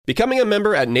Becoming a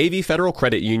member at Navy Federal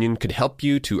Credit Union could help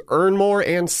you to earn more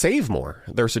and save more.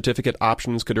 Their certificate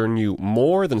options could earn you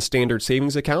more than standard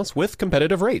savings accounts with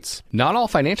competitive rates. Not all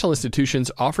financial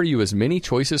institutions offer you as many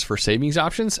choices for savings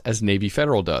options as Navy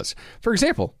Federal does. For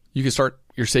example, you can start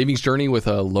your savings journey with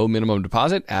a low minimum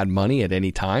deposit, add money at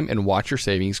any time, and watch your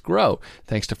savings grow.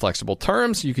 Thanks to flexible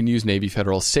terms, you can use Navy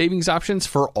Federal's savings options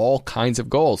for all kinds of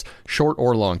goals, short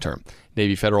or long term.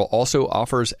 Navy Federal also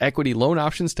offers equity loan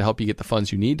options to help you get the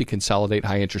funds you need to consolidate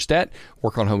high-interest debt,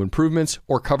 work on home improvements,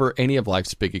 or cover any of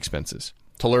life's big expenses.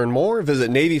 To learn more,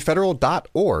 visit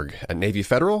NavyFederal.org. At Navy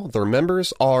Federal, their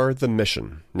members are the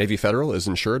mission. Navy Federal is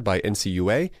insured by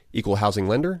NCUA, Equal Housing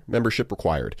Lender, membership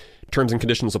required. Terms and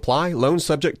conditions apply, loans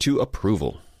subject to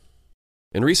approval.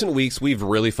 In recent weeks, we've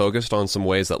really focused on some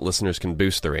ways that listeners can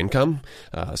boost their income.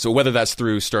 So whether that's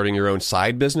through starting your own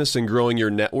side business and growing your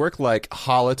network like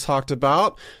Hala talked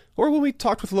about, or when we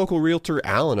talked with local realtor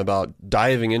Alan about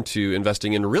diving into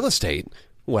investing in real estate,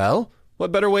 well,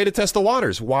 what better way to test the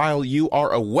waters? While you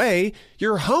are away,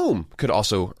 your home could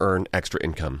also earn extra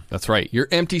income. That's right. Your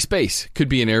empty space could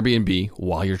be an Airbnb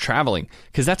while you're traveling,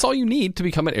 because that's all you need to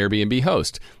become an Airbnb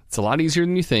host. It's a lot easier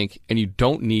than you think, and you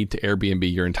don't need to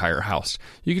Airbnb your entire house.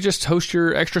 You could just host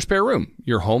your extra spare room.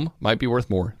 Your home might be worth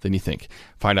more than you think.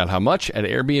 Find out how much at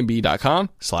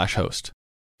airbnb.com/host.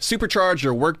 Supercharge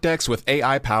your work decks with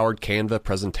AI-powered Canva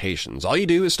presentations. All you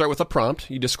do is start with a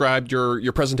prompt. You describe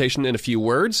your presentation in a few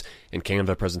words, and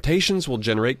Canva presentations will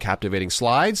generate captivating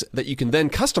slides that you can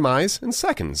then customize in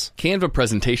seconds. Canva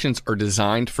presentations are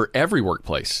designed for every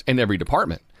workplace and every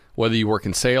department. Whether you work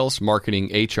in sales, marketing,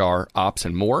 HR, ops,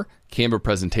 and more, Canva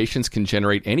presentations can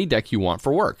generate any deck you want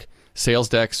for work. Sales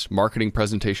decks, marketing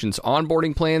presentations,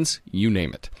 onboarding plans, you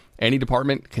name it. Any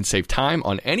department can save time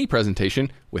on any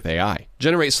presentation with AI.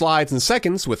 Generate slides in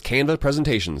seconds with Canva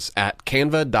presentations at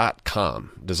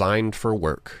canva.com. Designed for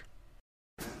work.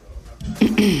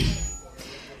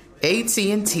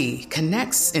 AT&T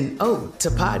connects an ode to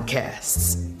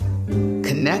podcasts.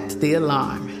 Connect the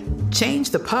alarm. Change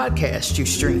the podcast you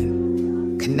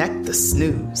stream. Connect the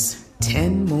snooze.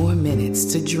 10 more minutes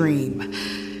to dream.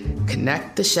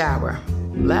 Connect the shower.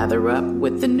 Lather up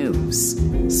with the news,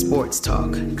 sports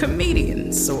talk,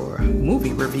 comedians, or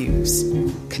movie reviews.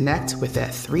 Connect with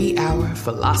that 3-hour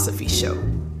philosophy show.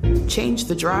 Change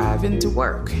the drive into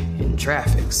work in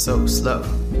traffic so slow.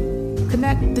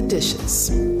 Connect the dishes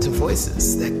to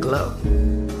voices that glow.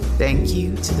 Thank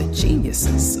you to the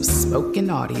geniuses of spoken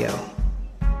audio.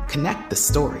 Connect the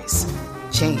stories.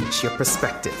 Change your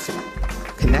perspective.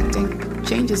 Connecting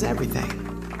changes everything.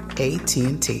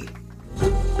 AT&T.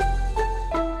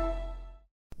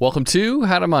 Welcome to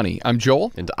How to Money. I'm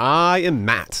Joel. And I am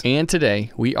Matt. And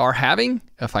today we are having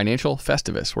a financial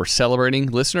Festivus. We're celebrating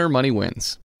listener money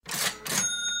wins.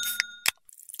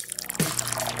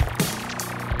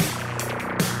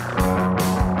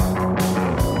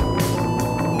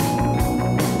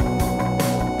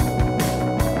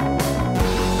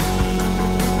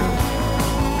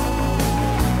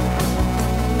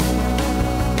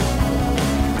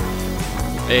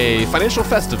 A financial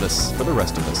Festivus for the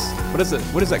rest of us. What is it?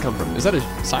 What does that come from? Is that a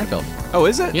Seinfeld? Oh,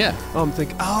 is it? Yeah. Oh, I'm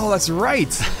thinking, that's right.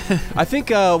 I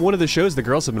think one of the shows the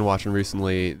girls have been watching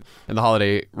recently and the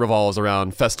holiday revolves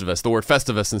around Festivus, the word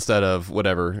Festivus instead of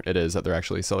whatever it is that they're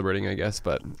actually celebrating, I guess.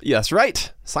 But yes,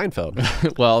 right.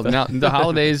 Seinfeld. Well, now the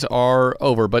holidays are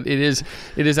over, but it is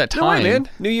that time. No way, man.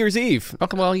 New Year's Eve.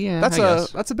 Okay, well, yeah.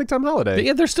 That's a big time holiday. But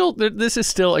yeah, this is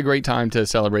still a great time to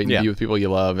celebrate and be with people you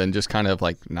love and just kind of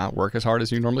like not work as hard as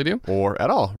you normally do. Or at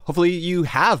all. Hopefully you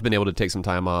have been able to take some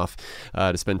time off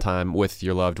to spend time with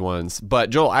your loved ones. But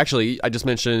Joel, actually, I just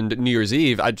mentioned New Year's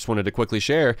Eve. I just wanted to quickly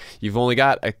share, you've only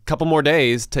got a couple more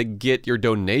days to get your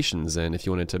donations in if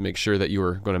you wanted to make sure that you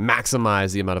were going to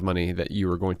maximize the amount of money that you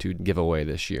were going to give away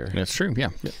this year. That's true, yeah.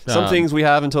 Some things we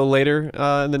have until later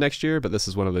in the next year, but this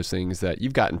is one of those things that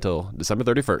you've got until December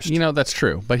 31st. You know, that's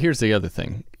true. But here's the other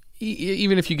thing.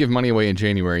 Even if you give money away in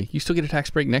January, you still get a tax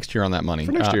break next year on that money.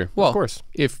 For next year, well, of course.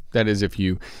 If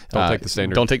you don't take the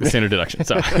standard deduction.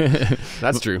 So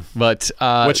that's true. But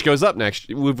which goes up next.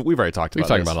 We've already talked about. We've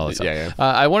talked about all that stuff. Yeah.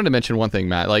 I wanted to mention one thing,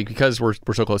 Matt. Like because we're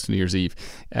so close to New Year's Eve,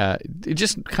 it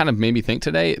just kind of made me think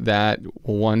today that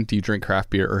one, do you drink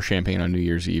craft beer or champagne on New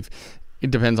Year's Eve?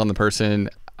 It depends on the person.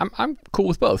 I'm cool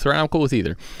with both, right? I'm cool with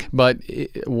either. But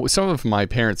some of my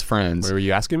parents' friends... Wait, were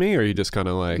you asking me, or are you just kind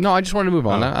of like... No, I just wanted to move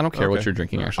on. I don't care what you're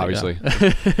drinking, actually. Obviously.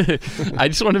 Yeah. I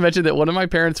just wanted to mention that one of my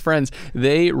parents' friends,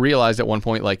 they realized at one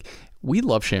point, like, we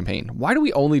love champagne. Why do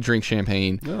we only drink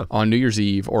champagne on New Year's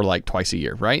Eve or like twice a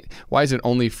year, right? Why is it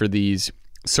only for these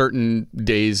certain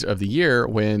days of the year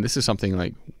when this is something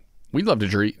like... we'd love to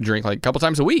drink like a couple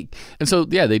times a week. And so,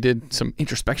 yeah, they did some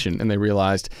introspection and they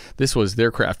realized this was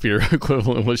their craft beer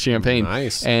equivalent was champagne.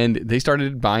 Nice. And they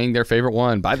started buying their favorite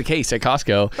one by the case at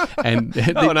Costco. And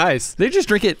nice. They just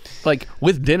drink it like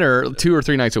with dinner 2 or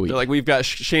 3 nights a week. They're like, we've got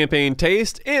champagne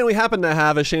taste and we happen to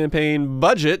have a champagne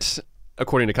budget.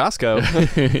 According to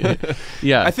Costco.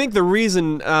 Yeah. I think the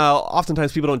reason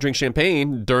oftentimes people don't drink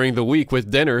champagne during the week with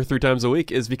dinner 3 times a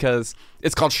week is because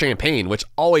it's called champagne, which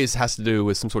always has to do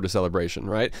with some sort of celebration,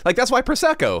 right? Like that's why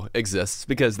Prosecco exists,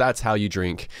 because that's how you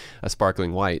drink a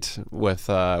sparkling white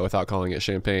without calling it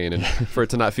champagne, and for it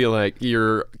to not feel like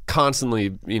you're constantly,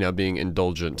 being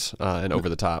indulgent and over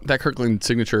the top. That Kirkland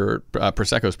signature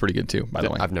Prosecco is pretty good too, by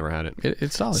the way. I've never had it.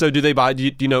 It's solid. So do they buy,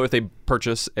 do you know if they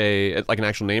purchase an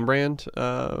actual name brand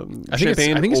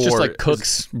champagne? I think it's just like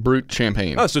Cook's Brut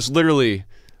champagne. Oh, it's just literally...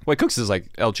 Wait, Cook's is like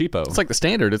El Cheapo. It's like the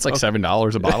standard. It's like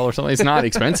 $7 a bottle or something. It's not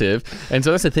expensive. And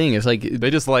so that's the thing. It's like... They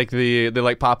just like they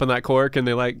like popping that cork and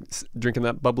they like drinking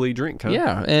that bubbly drink, huh?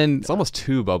 Yeah, and... It's almost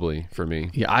too bubbly for me,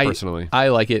 personally. I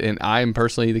like it, and I'm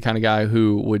personally the kind of guy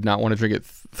who would not want to drink it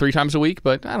 3 times a week,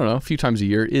 but I don't know, a few times a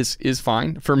year is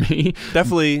fine for me.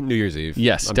 Definitely New Year's Eve.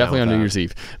 Yes, definitely on New Year's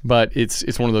Eve. But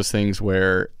it's one of those things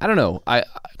where, I don't know,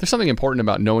 there's something important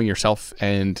about knowing yourself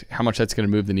and how much that's going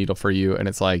to move the needle for you, and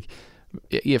it's like...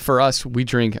 Yeah, for us, we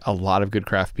drink a lot of good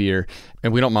craft beer,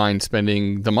 and we don't mind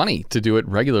spending the money to do it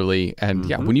regularly. And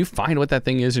yeah, when you find what that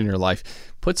thing is in your life,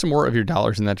 put some more of your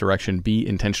dollars in that direction. Be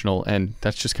intentional, and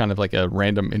that's just kind of like a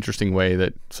random, interesting way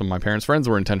that some of my parents' friends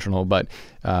were intentional. But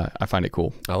I find it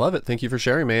cool. I love it. Thank you for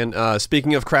sharing, man.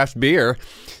 Speaking of craft beer,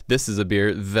 this is a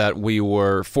beer that we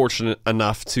were fortunate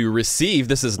enough to receive.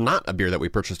 This is not a beer that we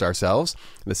purchased ourselves.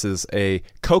 This is a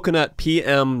Coconut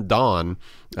PM Dawn.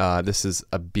 This is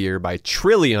a beer by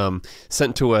Trillium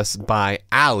sent to us by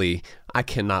Allie. I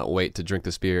cannot wait to drink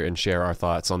this beer and share our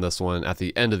thoughts on this one at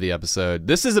the end of the episode.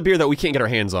 This is a beer that we can't get our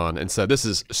hands on, and so this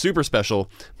is super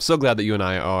special. I'm so glad that you and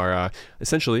I are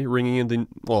essentially ringing in the...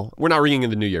 Well, we're not ringing in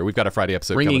the new year. We've got a Friday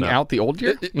episode ringing coming up. Out the old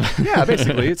year? Yeah,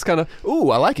 basically. It's kind of... Ooh,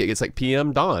 I like it. It's like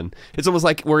PM Dawn. It's almost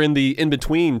like we're in the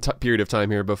in-between period of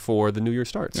time here before the new year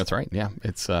starts. That's right, yeah.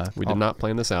 It's we did not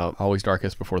plan this out. Always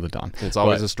darkest before the dawn. It's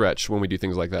always a stretch when we do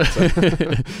things like that.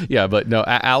 So. Yeah, but no,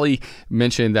 Allie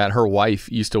mentioned that her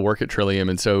wife used to work at Trillium,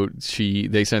 and so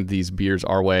they sent these beers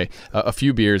our way, a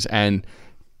few beers, and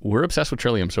we're obsessed with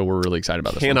Trillium, so we're really excited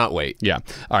about this. Cannot wait. Yeah.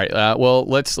 All right. Well,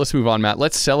 let's move on, Matt.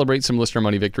 Let's celebrate some listener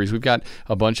money victories. We've got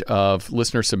a bunch of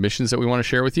listener submissions that we want to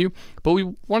share with you, but we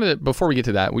wanted to, before we get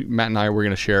to that, Matt and I were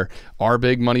going to share our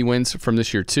big money wins from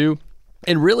this year too.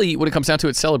 And really, when it comes down to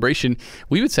it, celebration,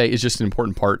 we would say, is just an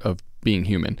important part of being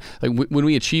human. Like when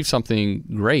we achieve something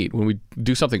great, when we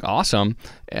do something awesome,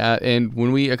 and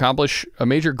when we accomplish a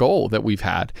major goal that we've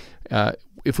had,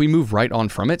 if we move right on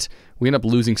from it, we end up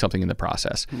losing something in the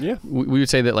process. Yeah. We would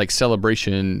say that like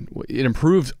celebration, it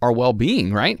improves our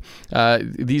well-being, right?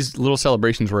 These little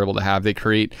celebrations we're able to have, they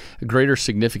create a greater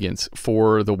significance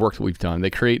for the work that we've done. They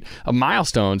create a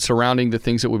milestone surrounding the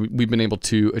things that we've been able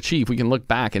to achieve. We can look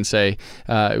back and say,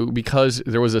 because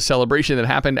there was a celebration that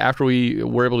happened after we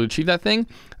were able to achieve that thing,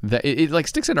 that it like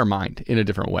sticks in our mind in a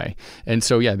different way. And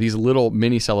so, yeah, these little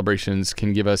mini celebrations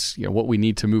can give us, what we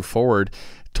need to move forward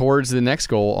towards the next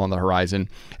goal on the horizon.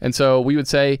 And so we would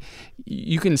say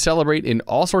you can celebrate in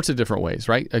all sorts of different ways,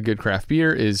 right? A good craft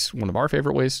beer is one of our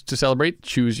favorite ways to celebrate.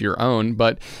 Choose your own.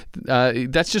 But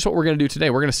that's just what we're going to do today.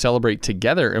 We're going to celebrate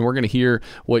together, and we're going to hear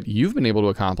what you've been able to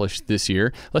accomplish this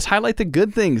year. Let's highlight the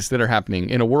good things that are happening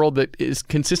in a world that is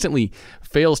consistently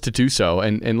fails to do so.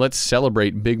 And let's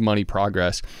celebrate big money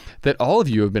progress that all of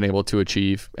you have been able to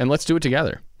achieve. And let's do it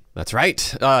together. That's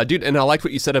right. Dude, and I liked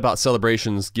what you said about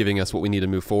celebrations giving us what we need to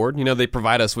move forward. They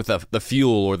provide us with the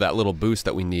fuel or that little boost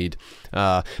that we need.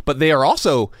 But they are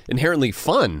also inherently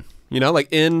fun. Like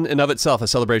in and of itself, a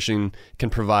celebration can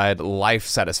provide life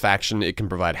satisfaction. It can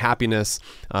provide happiness.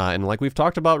 And like we've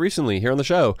talked about recently here on the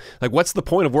show, like what's the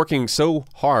point of working so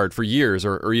hard for years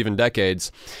or even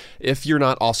decades if you're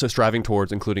not also striving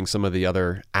towards including some of the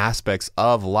other aspects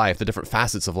of life, the different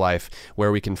facets of life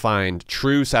where we can find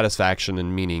true satisfaction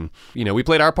and meaning. We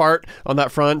played our part on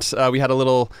that front. We had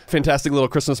a fantastic little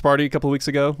Christmas party a couple of weeks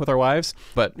ago with our wives.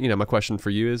 But, my question for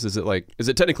you is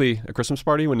it technically a Christmas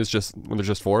party when there's just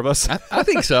 4 of us? Christmas. I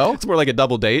think so. It's more like a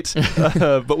double date,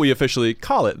 but we officially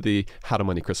call it the How to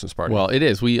Money Christmas party. Well, it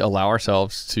is. We allow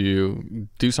ourselves to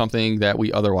do something that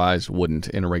we otherwise wouldn't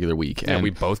in a regular week. And we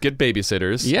both get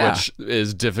babysitters, Yeah. which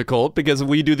is difficult because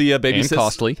we do the babysitters. And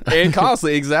costly. And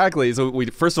costly, exactly. So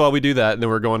first of all, we do that, and then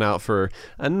we're going out for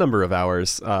a number of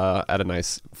hours at a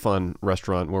nice, fun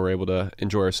restaurant where we're able to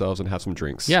enjoy ourselves and have some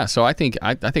drinks. Yeah, so I think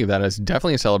of that as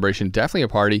definitely a celebration, definitely a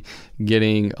party,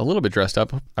 getting a little bit dressed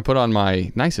up. I put on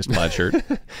my nicest plaid shirt.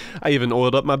 I even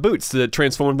oiled up my boots to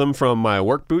transform them from my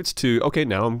work boots to, okay,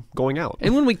 now I'm going out.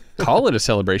 And when we call it a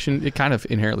celebration, it kind of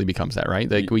inherently becomes that, right?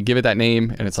 Like we give it that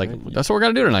name, and it's like, that's what we're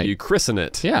going to do tonight. You christen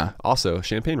it. Yeah. Also,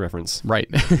 champagne reference. Right.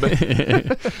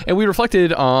 And we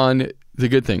reflected on the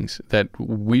good things that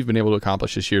we've been able to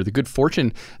accomplish this year, the good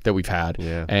fortune that we've had,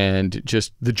 and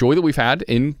just the joy that we've had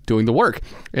in doing the work.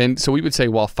 And so we would say,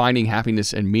 while finding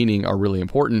happiness and meaning are really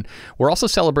important, we're also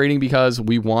celebrating because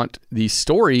we want these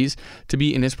stories to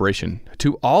be an inspiration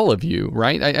to all of you,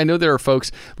 right? I know there are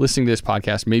folks listening to this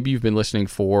podcast. Maybe you've been listening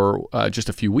for just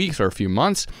a few weeks or a few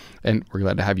months, and we're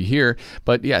glad to have you here.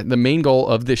 But yeah, the main goal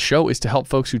of this show is to help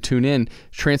folks who tune in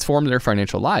transform their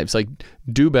financial lives, like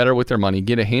do better with their money,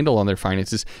 get a handle on their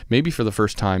finances, maybe for the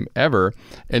first time ever.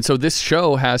 And so this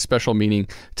show has special meaning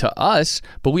to us,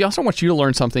 but we also want you to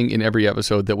learn something in every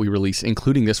episode that we release,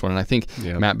 including this one. And I think,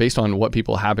 Matt, based on what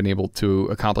people have been able to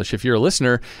accomplish, if you're a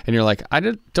listener and you're like, I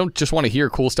don't just want to hear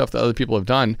cool stuff that other people have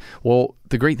done, well,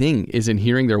 the great thing is in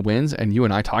hearing their wins and you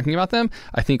and I talking about them,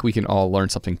 I think we can all learn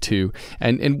something too.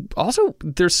 And also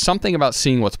there's something about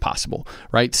seeing what's possible,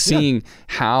 right? Seeing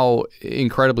how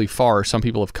incredibly far some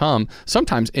people have come,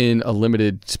 sometimes in a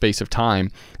limited space of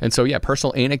time. And so,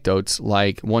 personal anecdotes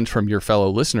like one from your fellow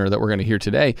listener that we're going to hear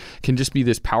today can just be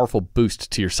this powerful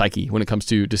boost to your psyche when it comes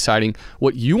to deciding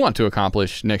what you want to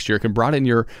accomplish next year. It can broaden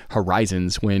your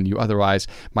horizons when you otherwise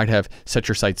might have set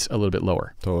your sights a little bit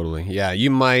lower. Totally. Yeah. You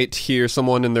might hear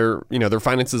someone in their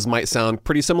finances might sound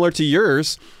pretty similar to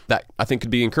yours. That I think could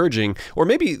be encouraging. Or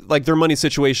maybe like their money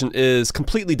situation is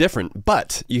completely different,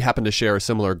 but you happen to share a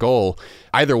similar goal.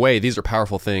 Either way, these are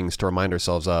powerful things to remind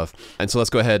ourselves of. And so let's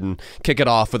go ahead and kick it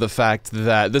off with the fact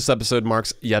that this episode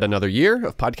marks yet another year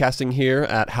of podcasting here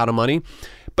at How to Money.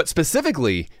 But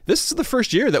specifically, this is the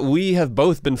first year that we have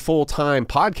both been full-time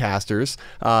podcasters.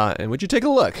 And would you take a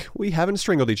look? We haven't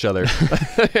strangled each other.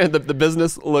 And the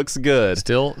business looks good.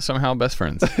 Still somehow best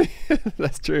friends.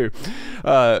 That's true.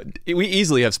 We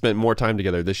easily have spent more time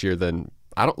together this year than...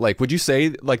 would you say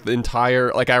like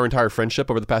our entire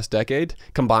friendship over the past decade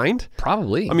combined?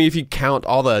 Probably. I mean, if you count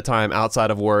all the time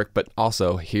outside of work, but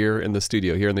also here in the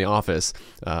studio, here in the office,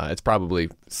 it's probably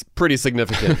pretty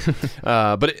significant.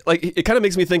 But it kind of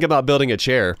makes me think about building a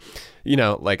chair.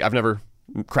 I've never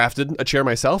crafted a chair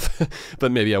myself,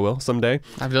 but maybe I will someday.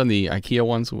 I've done the IKEA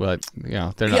ones, but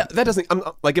they're not. Yeah, that doesn't.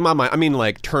 In my mind, I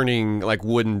mean turning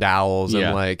wooden dowels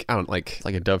and like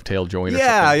a dovetail joint.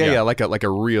 Yeah, like a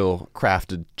real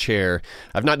crafted chair.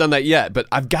 I've not done that yet, but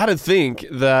I've got to think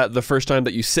that the first time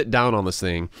that you sit down on this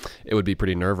thing, it would be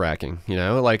pretty nerve-wracking.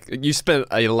 You spent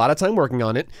a lot of time working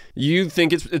on it. You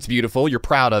think it's beautiful. You're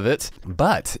proud of it,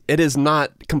 but it is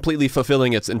not completely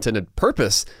fulfilling its intended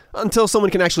purpose until someone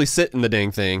can actually sit in the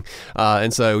dang thing.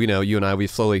 And so, you and I, we've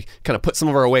slowly kind of put some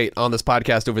of our weight on this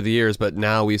podcast over the years, but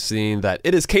now we've seen that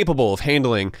it is capable of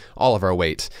handling all of our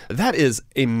weight. That is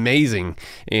amazing.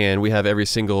 And we have every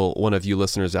single one of you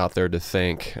listeners out there to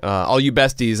thank. All you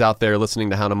besties out there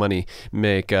listening to How to Money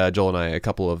make Joel and I a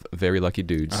couple of very lucky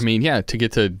dudes. I mean, to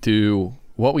get to do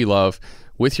what we love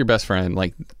with your best friend,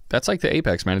 that's like the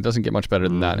apex, man. It doesn't get much better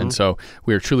than that. And so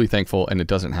we are truly thankful, and it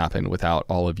doesn't happen without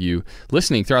all of you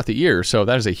listening throughout the year. So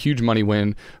that is a huge money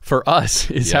win for us,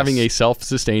 is having a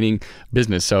self-sustaining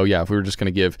business. So if we were just going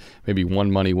to give maybe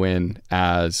one money win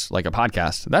as like a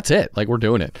podcast, that's it. We're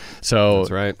doing it. So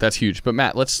that's right. That's huge. But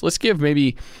Matt, let's give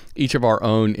maybe each of our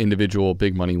own individual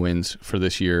big money wins for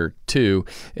this year too.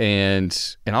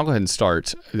 And I'll go ahead and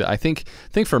start. I think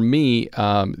for me,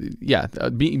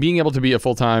 being able to be a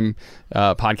full-time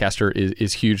podcaster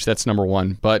is huge. That's number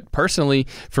one. But personally,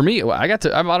 for me, I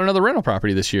bought another rental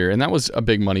property this year, and that was a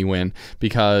big money win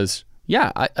because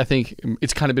I think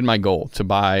it's kind of been my goal to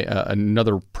buy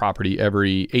another property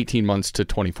every 18 months to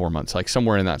 24 months,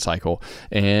 somewhere in that cycle.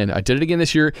 And I did it again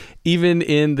this year, even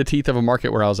in the teeth of a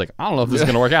market where I was like, I don't know if this is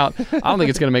going to work out. I don't think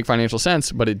it's going to make financial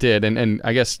sense, but it did. And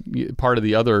I guess part of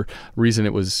the other reason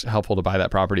it was helpful to buy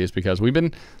that property is because we've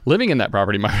been living in that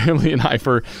property, my family and I,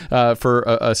 for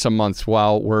some months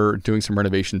while we're doing some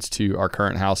renovations to our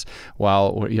current house,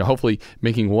 while hopefully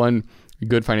making one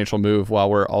good financial move while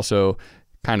we're also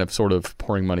kind of sort of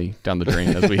pouring money down the drain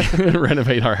as we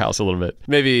renovate our house a little bit.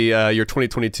 Maybe your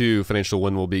 2022 financial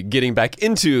win will be getting back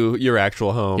into your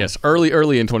actual home. Yes,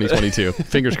 early in 2022.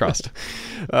 Fingers crossed.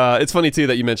 It's funny too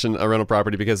that you mentioned a rental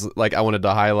property, because like I wanted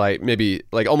to highlight maybe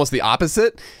like almost the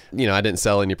opposite. I didn't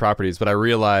sell any properties, but I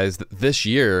realized this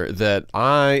year that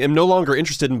I am no longer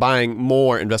interested in buying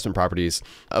more investment properties.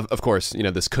 Of course,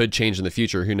 this could change in the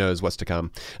future. Who knows what's to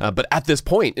come? But at this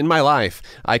point in my life,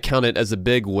 I count it as a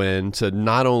big win to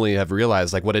not only have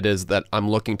realized like what it is that I'm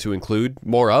looking to include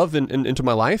more of into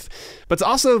my life, but to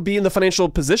also be in the financial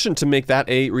position to make that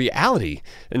a reality.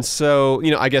 And so,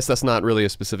 I guess that's not really a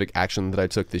specific action that I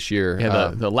took this year.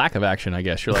 Yeah, the lack of action, I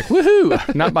guess. You're like,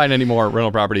 woohoo, not buying any more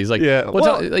rental properties. Like, yeah,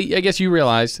 I guess you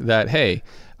realized that, hey,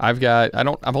 I've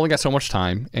only got so much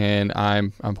time, and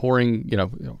I'm pouring,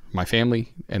 my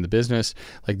family and the business.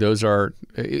 Like those are,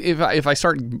 if I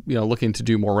start, looking to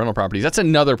do more rental properties, that's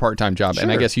another part-time job. Sure.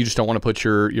 And I guess you just don't want to put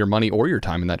your money or your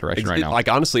time in that direction right now. Like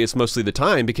honestly, it's mostly the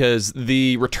time, because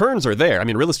the returns are there. I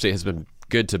mean, real estate has been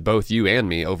good to both you and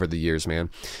me over the years, man.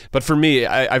 But for me,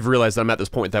 I've realized that I'm at this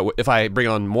point that if I bring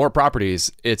on more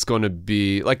properties, it's going to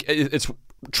be like, it's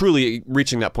truly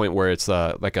reaching that point where it's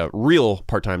like a real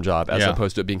part-time job as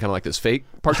opposed to it being kind of like this fake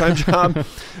part-time job.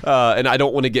 And I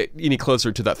don't want to get any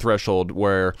closer to that threshold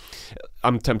where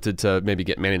I'm tempted to maybe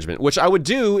get management, which I would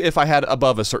do if I had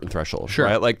above a certain threshold. Sure.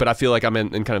 Right? Like, but I feel like I'm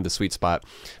in kind of the sweet spot.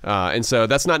 And so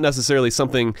that's not necessarily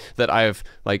something that I've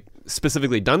like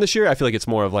specifically done this year. I feel like it's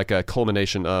more of like a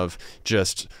culmination of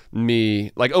just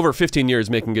me, like over 15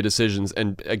 years making good decisions,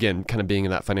 and again, kind of being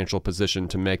in that financial position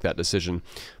to make that decision.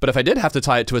 But if I did have to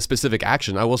tie it to a specific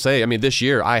action, I will say, I mean, this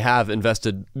year I have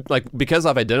invested, like because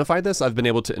I've identified this, I've been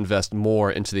able to invest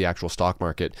more into the actual stock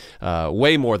market,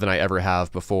 way more than I ever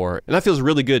have before. And that feels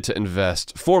really good to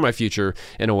invest for my future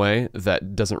in a way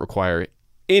that doesn't require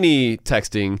any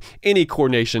texting, any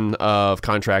coordination of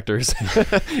contractors,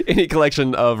 any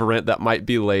collection of rent that might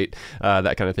be late,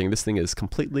 that kind of thing. This thing is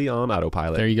completely on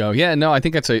autopilot. There you go. Yeah, no, I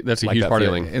think that's a like huge that part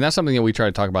feeling. of it. And that's something that we try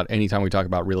to talk about anytime we talk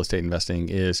about real estate investing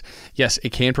is, yes,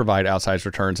 it can provide outsized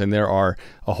returns. And there are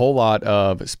a whole lot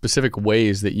of specific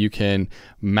ways that you can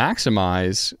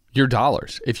maximize your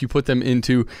dollars if you put them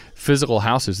into physical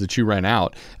houses that you rent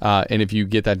out. And if you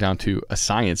get that down to a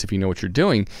science, if you know what you're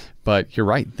doing. But you're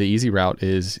right. The easy route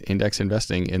is index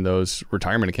investing in those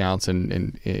retirement accounts.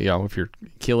 And if you're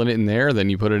killing it in there, then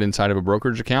you put it inside of a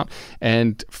brokerage account.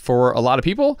 And for a lot of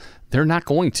people, they're not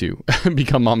going to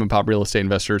become mom and pop real estate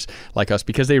investors like us,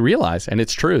 because they realize, and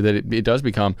it's true, that it does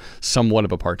become somewhat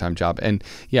of a part-time job. And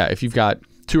yeah, if you've got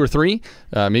 2 or 3,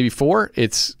 maybe 4,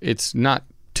 it's not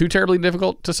too terribly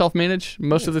difficult to self-manage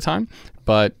most of the time,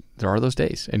 but there are those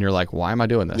days and you're like, why am I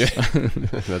doing this?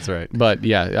 That's right. But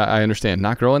yeah, I understand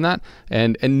not growing that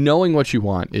and knowing what you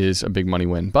want is a big money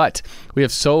win. But we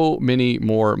have so many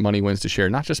more money wins to share,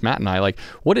 not just Matt and I. Like,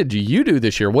 what did you do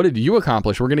this year? What did you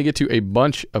accomplish? We're going to get to a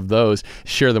bunch of those,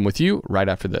 share them with you right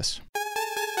after this.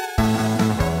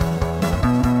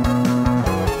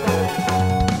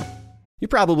 You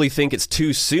probably think it's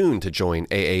too soon to join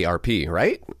AARP,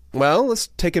 right? Well, let's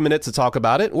take a minute to talk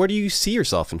about it. Where do you see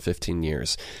yourself in 15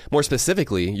 years? More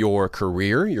specifically, your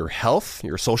career, your health,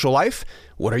 your social life.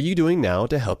 What are you doing now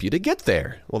to help you to get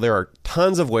there? Well, there are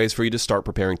tons of ways for you to start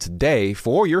preparing today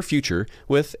for your future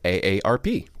with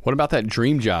AARP. What about that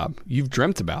dream job you've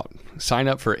dreamt about? Sign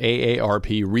up for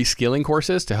AARP reskilling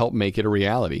courses to help make it a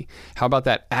reality. How about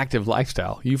that active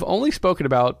lifestyle you've only spoken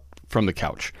about from the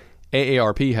couch?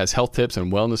 AARP has health tips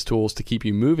and wellness tools to keep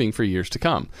you moving for years to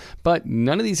come. But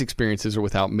none of these experiences are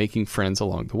without making friends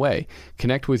along the way.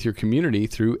 Connect with your community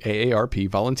through AARP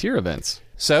volunteer events.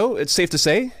 So it's safe to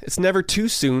say it's never too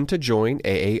soon to join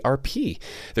AARP.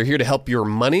 They're here to help your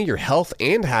money, your health,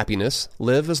 and happiness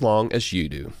live as long as you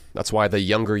do. That's why the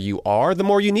younger you are, the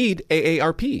more you need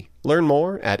AARP. Learn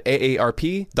more at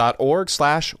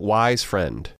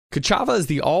aarp.org/wisefriend. Kachava is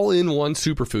the all-in-one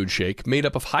superfood shake made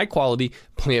up of high-quality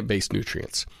plant-based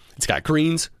nutrients. It's got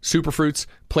greens, superfruits,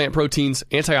 plant proteins,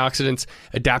 antioxidants,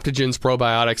 adaptogens,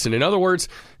 probiotics, and in other words,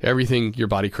 everything your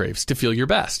body craves to feel your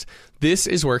best. This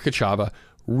is where Kachava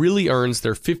really earns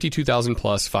their 52,000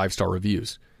 plus 5-star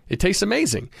reviews. It tastes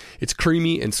amazing. It's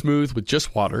creamy and smooth with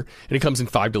just water, and it comes in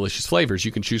 5 delicious flavors.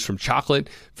 You can choose from chocolate,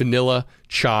 vanilla,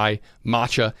 chai,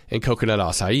 matcha, and coconut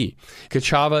acai.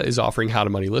 Kachava is offering How to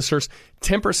Money listeners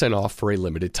 10% off for a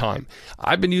limited time.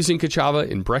 I've been using Kachava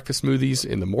in breakfast smoothies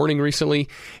in the morning recently.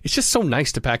 It's just so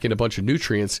nice to pack in a bunch of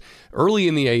nutrients early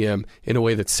in the AM in a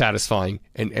way that's satisfying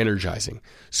and energizing.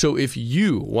 So if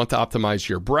you want to optimize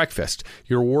your breakfast,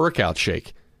 your workout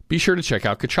shake, be sure to check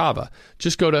out Kachava.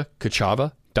 Just go to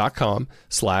kachava.com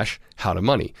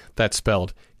money.com/howtomoney. That's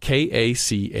spelled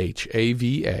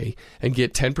KACHAVA, and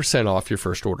get 10% off your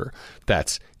first order.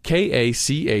 That's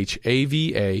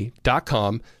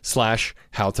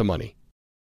KACHAVA.com/howtomoney.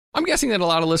 I'm guessing that a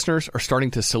lot of listeners are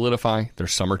starting to solidify their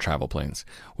summer travel plans.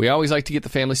 We always like to get the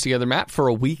families together, Matt, for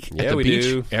a week at the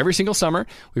beach every single summer.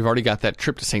 We've already got that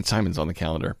trip to St. Simon's on the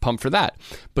calendar. Pumped for that.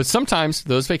 But sometimes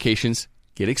those vacations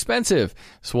get expensive.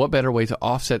 So what better way to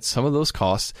offset some of those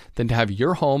costs than to have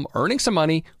your home earning some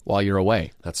money while you're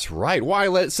away? That's right. Why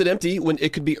let it sit empty when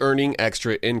it could be earning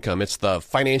extra income? It's the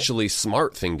financially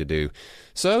smart thing to do.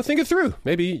 So think it through.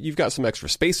 Maybe you've got some extra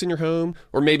space in your home,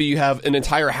 or maybe you have an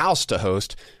entire house to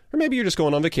host, or maybe you're just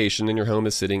going on vacation and your home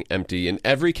is sitting empty. In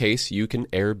every case, you can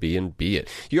Airbnb it.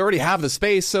 You already have the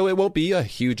space, so it won't be a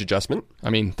huge adjustment. I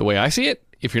mean, the way I see it,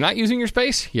 if you're not using your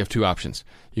space, you have two options.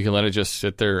 You can let it just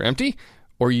sit there empty,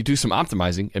 or you do some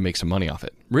optimizing and make some money off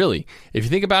it. Really, if you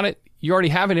think about it, you already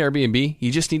have an Airbnb.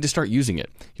 You just need to start using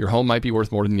it. Your home might be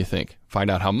worth more than you think.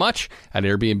 Find out how much at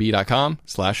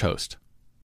airbnb.com/host.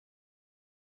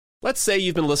 Let's say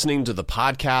you've been listening to the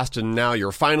podcast and now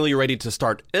you're finally ready to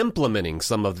start implementing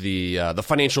some of the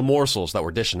financial morsels that we're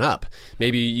dishing up.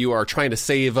 Maybe you are trying to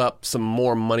save up some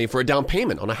more money for a down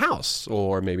payment on a house,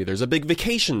 or maybe there's a big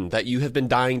vacation that you have been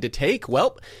dying to take.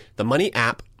 Well, the money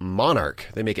app Monarch.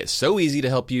 They make it so easy to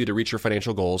help you to reach your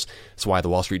financial goals. That's why the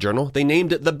Wall Street Journal, they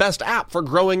named it the best app for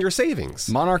growing your savings.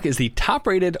 Monarch is the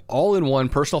top-rated all-in-one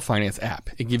personal finance app.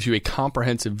 It gives you a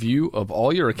comprehensive view of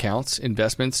all your accounts,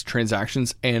 investments,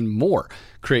 transactions, and more.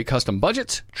 Create custom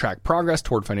budgets, track progress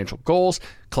toward financial goals,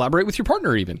 collaborate with your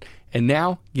partner even. And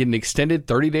now get an extended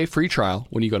 30-day free trial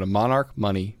when you go to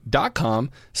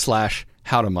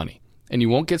monarchmoney.com/howtomoney. And you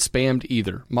won't get spammed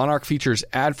either. Monarch features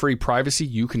ad-free privacy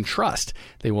you can trust.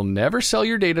 They will never sell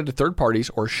your data to third parties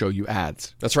or show you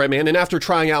ads. That's right, man. And after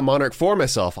trying out Monarch for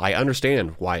myself, I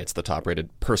understand why it's the top-rated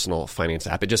personal finance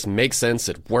app. It just makes sense.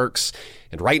 It works.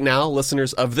 And right now,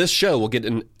 listeners of this show will get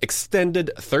an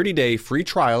extended 30-day free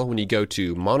trial when you go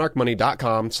to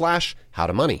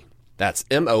monarchmoney.com/howtomoney. That's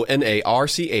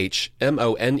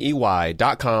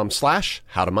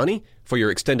monarchmoney.com/howtomoney for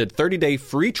your extended 30-day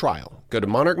free trial. Go to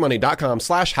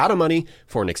monarchmoney.com/howtomoney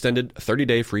for an extended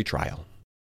 30-day free trial.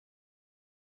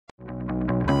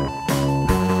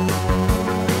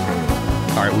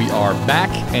 All right, we are back.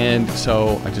 And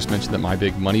so I just mentioned that my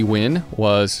big money win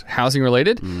was housing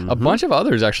related. Mm-hmm. A bunch of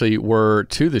others actually were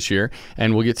too this year,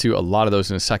 and we'll get to a lot of those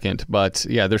in a second. But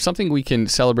yeah, there's something we can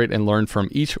celebrate and learn from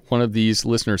each one of these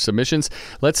listener submissions.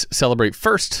 Let's celebrate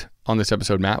first on this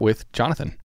episode, Matt, with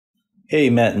Jonathan. Hey,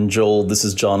 Matt and Joel, this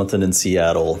is Jonathan in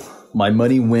Seattle. My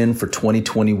money win for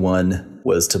 2021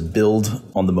 was to build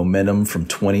on the momentum from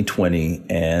 2020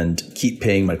 and keep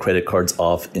paying my credit cards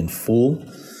off in full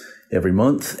every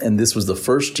month. And this was the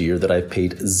first year that I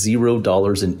paid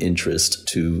 $0 in interest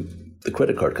to the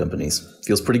credit card companies.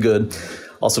 Feels pretty good.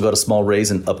 Also got a small raise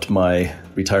and upped my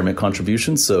retirement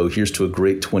contribution. So here's to a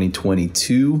great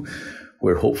 2022.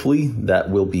 Where hopefully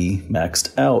that will be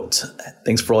maxed out.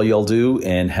 Thanks for all y'all do,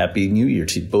 and Happy New Year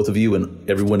to both of you and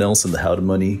everyone else in the How to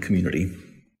Money community.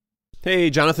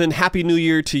 Hey, Jonathan, Happy New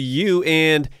Year to you,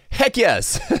 and heck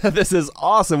yes, this is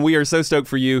awesome. We are so stoked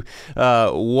for you.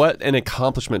 What an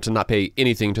accomplishment to not pay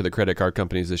anything to the credit card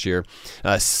companies this year.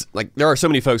 There are so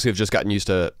many folks who have just gotten used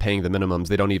to paying the minimums.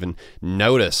 They don't even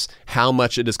notice how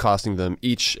much it is costing them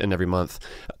each and every month.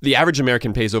 The average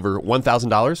American pays over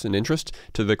 $1,000 in interest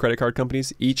to the credit card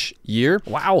companies each year.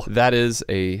 Wow. That is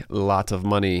a lot of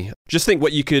money. Just think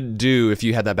what you could do if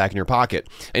you had that back in your pocket.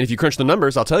 And if you crunch the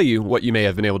numbers, I'll tell you what you may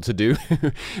have been able to do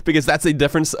because that's a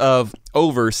difference of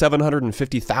over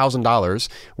 $750,000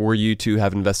 were you to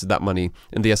have invested that money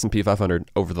in the S&P 500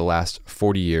 over the last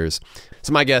 40 years.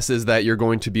 So my guess is that you're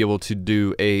going to be able to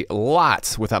do a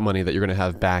lot with that money that you're going to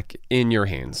have back in your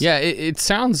hands. Yeah, it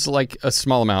sounds like a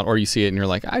small amount, or you see it and you're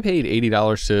like, I paid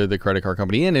 $80 to the credit card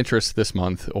company in interest this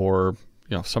month, or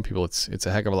some people it's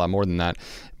a heck of a lot more than that.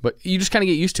 But you just kind of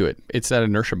get used to it. It's that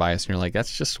inertia bias, and you're like,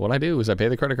 that's just what I do is I pay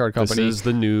the credit card company. This is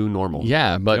the new normal.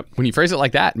 Yeah, but when you phrase it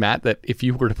like that, Matt, that if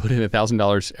you were to put in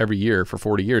 $1,000 every year for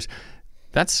 40 years,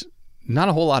 that's not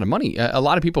a whole lot of money. A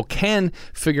lot of people can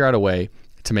figure out a way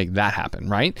to make that happen,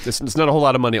 right? It's not a whole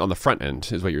lot of money on the front end,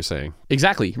 is what you're saying.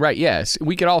 Exactly, right, yes.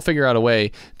 We could all figure out a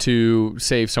way to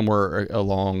save somewhere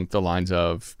along the lines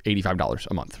of $85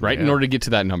 a month, right? Yeah. In order to get to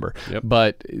that number. Yep.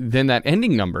 But then that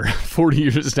ending number, 40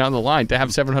 years down the line, to have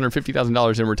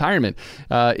 $750,000 in retirement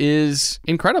is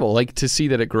incredible. Like to see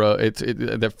that it grow,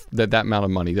 that amount of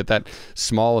money, that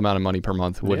small amount of money per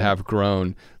month would have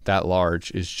grown that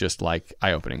large is just like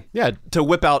eye-opening. Yeah, to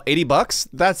whip out $80,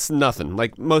 that's nothing.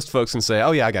 Like most folks can say,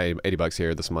 oh yeah, I got $80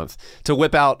 here this month. To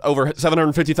whip out over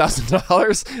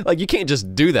 $750,000, like you can't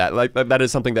just do that. Like that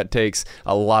is something that takes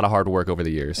a lot of hard work over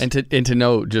the years. And to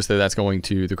know just that that's going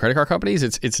to the credit card companies,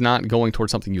 it's not going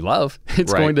towards something you love.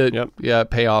 It's going to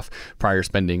pay off prior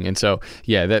spending. And so,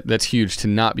 that's huge to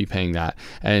not be paying that.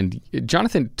 And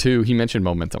Jonathan, too, he mentioned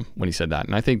momentum when he said that.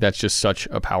 And I think that's just such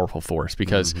a powerful force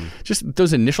because just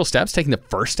those initial steps, taking the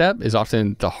first step is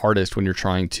often the hardest when you're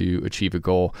trying to achieve a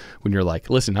goal. When you're like,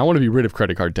 listen, I want to be rid of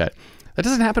credit card debt. That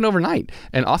doesn't happen overnight.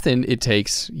 And often it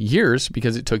takes years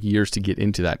because it took years to get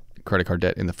into that credit card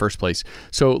debt in the first place.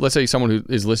 So let's say someone who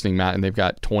is listening, Matt, and they've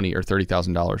got $20,000 or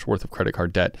 $30,000 worth of credit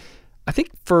card debt. I think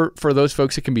for those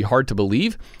folks, it can be hard to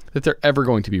believe that they're ever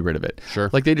going to be rid of it. Sure.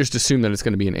 Like they just assume that it's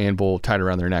going to be an anvil tied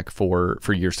around their neck for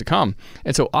years to come.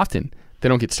 And so often they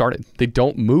don't get started. They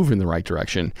don't move in the right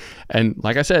direction. And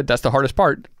like I said, that's the hardest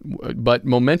part, but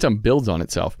momentum builds on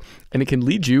itself and it can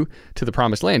lead you to the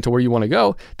promised land, to where you want to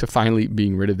go, to finally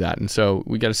being rid of that. And so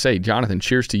we got to say, Jonathan,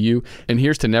 cheers to you. And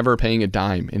here's to never paying a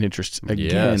dime in interest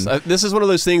again. Yes. This is one of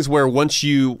those things where once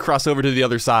you cross over to the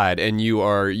other side and you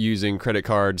are using credit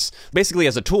cards basically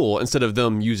as a tool, instead of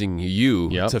them using you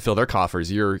to fill their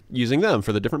coffers, you're using them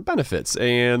for the different benefits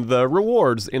and the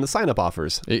rewards and the sign-up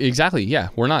offers. Exactly. Yeah.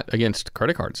 We're not against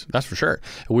credit cards. That's for sure.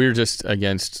 We're just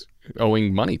against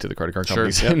owing money to the credit card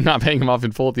companies and not paying them off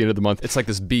in full at the end of the month. It's like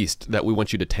this beast that we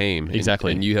want you to tame.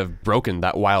 Exactly. And you have broken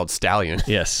that wild stallion.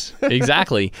 Yes,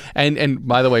 exactly. And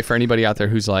by the way, for anybody out there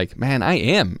who's like, man, I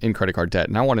am in credit card debt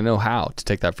and I want to know how to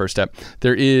take that first step,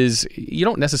 you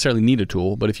don't necessarily need a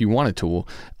tool, but if you want a tool,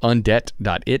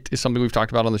 undebt.it is something we've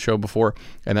talked about on the show before,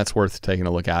 and that's worth taking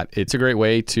a look at. It's a great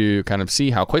way to kind of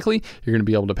see how quickly you're going to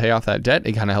be able to pay off that debt.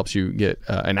 It kind of helps you get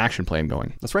an action plan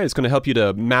going. That's right. It's going to help you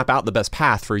to map out the best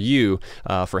path for you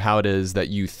for how it is that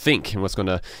you think and what's going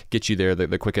to get you there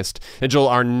the quickest. And Joel,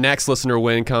 our next listener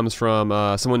win comes from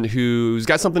someone who's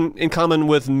got something in common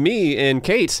with me and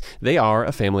Kate. They are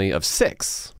a family of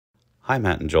 6. Hi,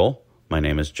 Matt and Joel. My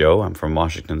name is Joe. I'm from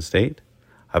Washington State.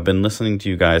 I've been listening to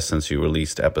you guys since you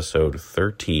released episode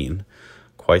 13,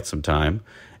 quite some time.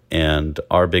 And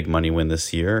our big money win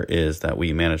this year is that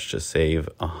we managed to save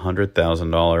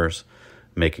 $100,000,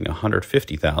 making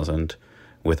 $150,000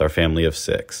 with our family of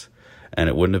 6. And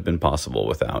it wouldn't have been possible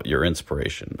without your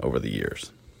inspiration over the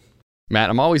years. Matt,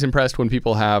 I'm always impressed when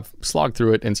people have slogged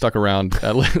through it and stuck around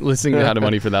listening to How to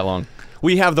Money for that long.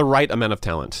 We have the right amount of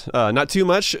talent. Not too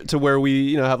much to where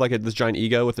we, have like this giant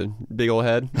ego with a big old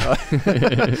head,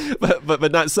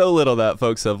 but not so little that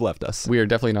folks have left us. We are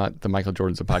definitely not the Michael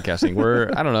Jordans of podcasting.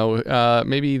 We're, I don't know,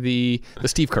 maybe the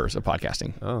Steve Kerrs of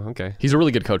podcasting. Oh, okay. He's a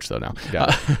really good coach though now.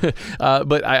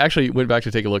 But I actually went back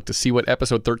to take a look to see what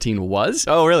episode 13 was.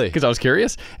 Oh, really? Because I was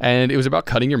curious, and it was about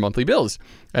cutting your monthly bills.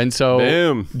 And so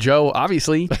Boom. Joe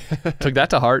obviously took that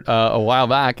to heart a while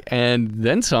back, and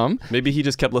then some. Maybe he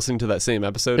just kept listening to that same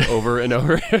episode over and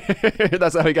over.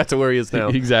 That's how he got to where he is now.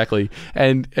 Exactly.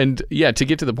 And yeah, to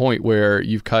get to the point where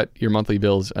you've cut your monthly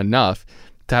bills enough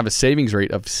to have a savings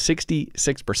rate of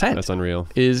 66%. That's unreal.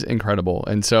 Is incredible.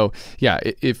 And so, yeah,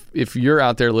 if you're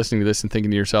out there listening to this and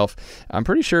thinking to yourself, I'm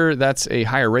pretty sure that's a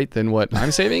higher rate than what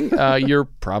I'm saving, you're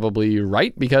probably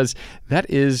right, because that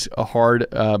is a hard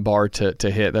bar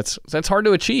to hit. That's hard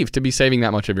to achieve, to be saving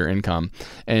that much of your income.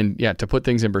 And yeah, to put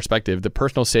things in perspective, the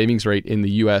personal savings rate in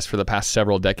the U.S. for the past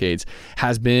several decades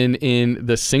has been in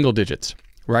the single digits.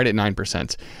 Right at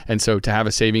 9%. And so to have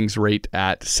a savings rate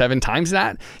at 7 times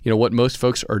that, what most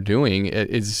folks are doing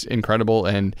is incredible.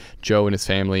 And Joe and his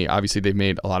family, obviously they've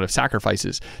made a lot of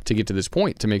sacrifices to get to this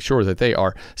point to make sure that they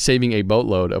are saving a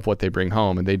boatload of what they bring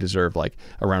home, and they deserve like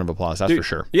a round of applause. That's for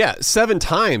sure. Yeah, 7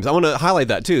 times. I want to highlight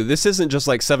that too. This isn't just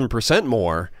like 7%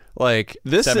 more. Like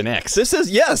this 7x. This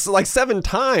is, yes, like 7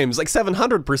 times, like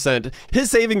 700%. His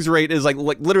savings rate is like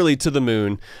literally to the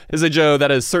moon. Is a Joe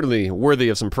that is certainly worthy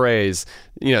of some praise.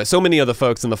 So many of the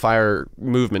folks in the fire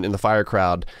movement, in the fire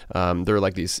crowd, they're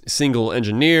like these single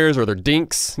engineers, or they're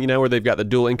dinks, where they've got the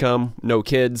dual income, no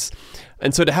kids.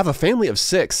 And so to have a family of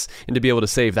 6 and to be able to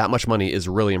save that much money is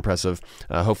really impressive.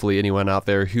 Hopefully anyone out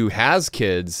there who has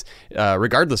kids,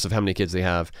 regardless of how many kids they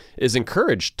have, is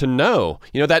encouraged to know,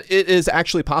 that it is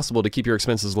actually possible to keep your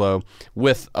expenses low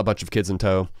with a bunch of kids in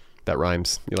tow. That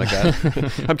rhymes. You like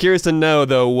that? I'm curious to know,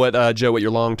 though, what Joe, what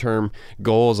your long-term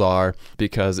goals are,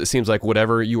 because it seems like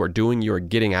whatever you are doing, you are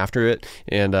getting after it,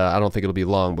 and I don't think it'll be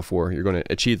long before you're going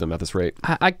to achieve them at this rate.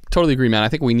 I totally agree, man. I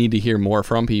think we need to hear more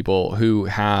from people who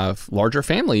have larger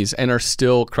families and are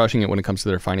still crushing it when it comes to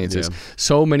their finances. Yeah.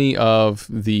 So many of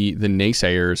the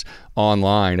naysayers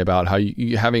online about how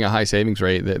you having a high savings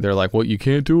rate, they're like, well, you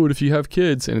can't do it if you have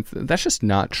kids, and that's just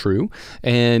not true.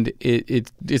 And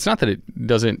it's not that it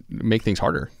doesn't make things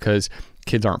harder, because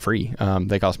kids aren't free.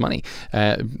 They cost money.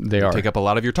 They take up a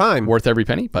lot of your time, worth every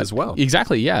penny, but as well.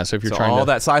 Exactly, yeah. So if you're trying all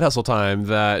that side hustle time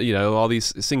that all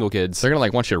these single kids, they're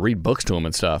gonna want you to read books to them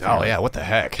and stuff. Oh yeah, what the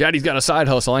heck? Daddy's got a side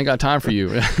hustle. I ain't got time for you.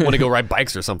 Want to go ride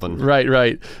bikes or something?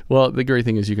 Right. Well, the great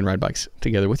thing is you can ride bikes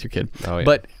together with your kid. Oh yeah.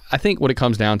 But I think what it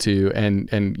comes down to,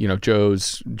 and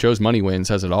Joe's money win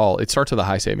says it all. It starts with a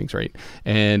high savings rate,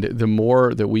 and the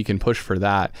more that we can push for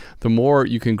that, the more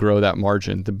you can grow that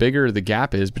margin. The bigger the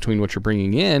gap is between what you're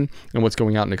bringing in and what's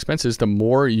going out in expenses, the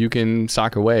more you can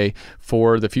sock away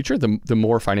for the future. The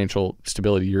more financial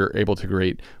stability you're able to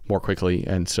create more quickly.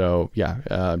 And so,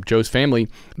 Joe's family,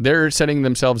 they're setting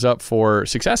themselves up for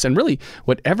success and really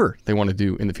whatever they want to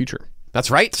do in the future. That's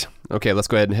right. Okay, let's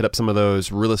go ahead and hit up some of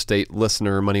those real estate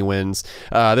listener money wins.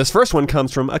 This first one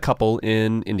comes from a couple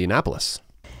in Indianapolis.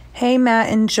 Hey, Matt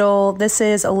and Joel. This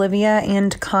is Olivia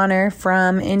and Connor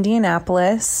from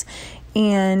Indianapolis.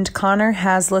 And Connor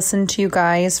has listened to you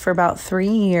guys for about 3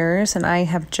 years, and I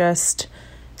have just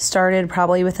started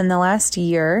probably within the last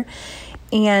year.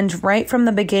 And right from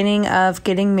the beginning of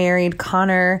getting married,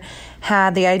 Connor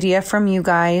had the idea from you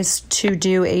guys to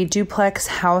do a duplex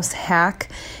house hack.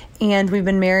 And we've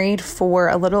been married for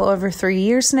a little over 3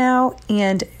 years now.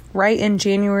 And right in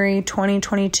January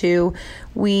 2022,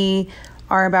 we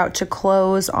are about to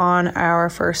close on our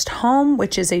first home,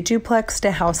 which is a duplex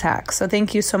to house hack. So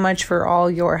thank you so much for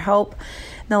all your help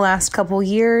in the last couple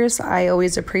years. I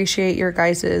always appreciate your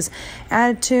guys'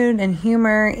 attitude and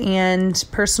humor and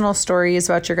personal stories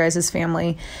about your guys'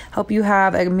 family. Hope you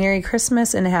have a Merry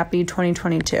Christmas and a happy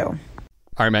 2022. All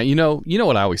right, Matt, you know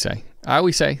what I always say.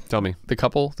 Tell me. The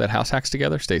couple that house hacks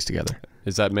together stays together.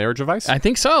 Is that marriage advice? I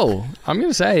think so. I'm going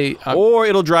to say... or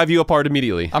it'll drive you apart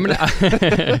immediately. I'm going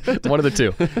to... One of the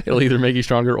two. It'll either make you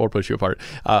stronger or push you apart.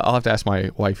 I'll have to ask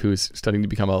my wife, who's studying to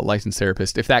become a licensed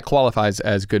therapist, if that qualifies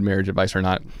as good marriage advice or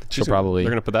not. They're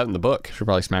going to put that in the book. She'll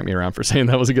probably smack me around for saying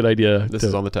that was a good idea. This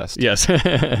is on the test. Yes.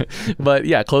 But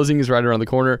yeah, closing is right around the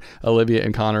corner. Olivia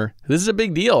and Connor, this is a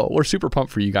big deal. We're super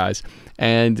pumped for you guys.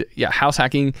 And yeah, house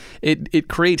hacking, it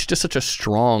creates just such a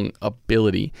strong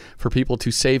ability for people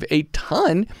to save a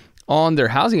ton on their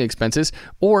housing expenses,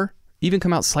 or even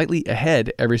come out slightly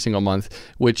ahead every single month,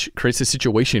 which creates a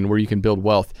situation where you can build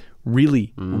wealth really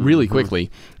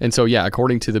quickly. And so, yeah,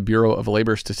 according to the Bureau of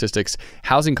Labor Statistics,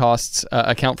 housing costs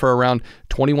account for around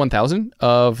 $21,000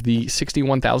 of the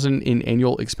 $61,000 in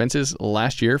annual expenses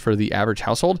last year for the average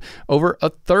household. Over a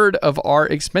third of our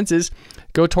expenses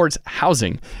go towards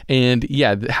housing. And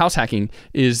yeah, the house hacking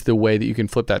is the way that you can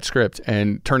flip that script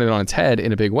and turn it on its head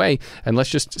in a big way. And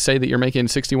let's just say that you're making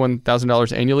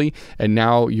 $61,000 annually, and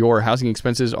now your housing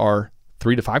expenses are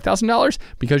 $3,000 to $5,000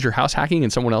 because you're house hacking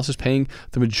and someone else is paying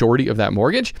the majority of that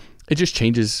mortgage. It just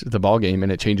changes the ballgame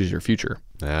and it changes your future.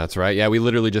 That's right. Yeah, we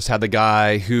literally just had the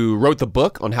guy who wrote the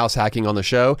book on house hacking on the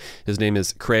show. His name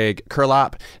is Craig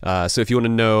Kurlap. So if you want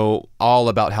to know all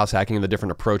about house hacking and the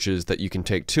different approaches that you can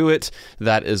take to it,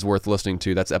 that is worth listening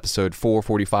to. That's episode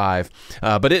 445.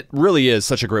 But it really is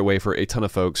such a great way for a ton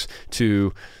of folks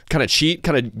to kind of cheat,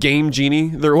 kind of game genie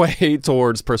their way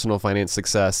towards personal finance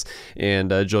success.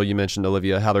 And Joel, you mentioned,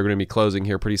 Olivia, how they're going to be closing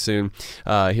here pretty soon,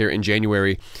 here in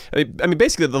January. I mean,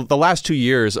 basically, the last 2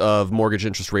 years of mortgage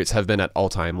interest rates have been at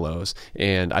all-time lows.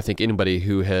 And I think anybody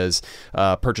who has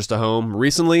purchased a home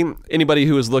recently, anybody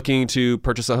who is looking to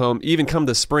purchase a home, even come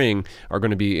this spring, are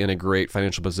going to be in a great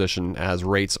financial position as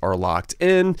rates are locked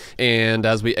in. And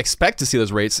as we expect to see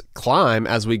those rates climb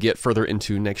as we get further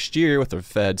into next year with the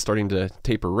Fed starting to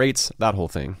taper rates, that whole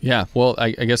thing. Yeah, well,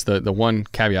 I guess the one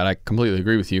caveat, I completely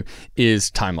agree with you, is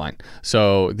timeline.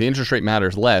 So the interest rate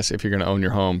matters less if you're going to own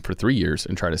your home for 3 years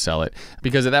and try to sell it,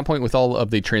 because at that point, with all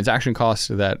of the transaction costs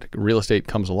that real estate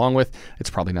comes along with, it's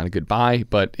probably not a good buy.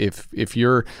 But if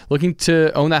you're looking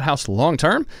to own that house long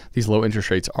term, these low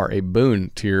interest rates are a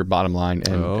boon to your bottom line,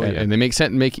 and they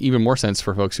make even more sense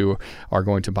for folks who are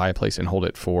going to buy a place and hold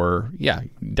it for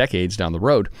decades down the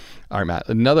road. All right, Matt,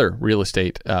 another real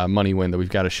estate money win that we've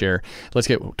got to share. Let's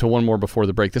get to one more before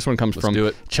the break. This one comes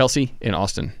from Chelsea in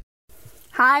Austin.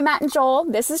 Hi, Matt and Joel.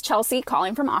 This is Chelsea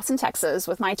calling from Austin, Texas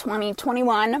with my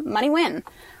 2021 money win.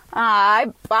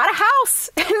 I bought a house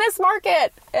in this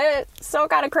market. It's so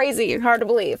kind of crazy, hard to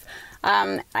believe.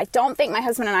 I don't think my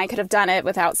husband and I could have done it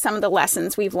without some of the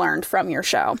lessons we've learned from your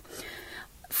show.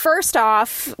 First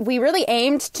off, we really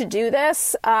aimed to do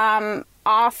this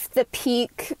off the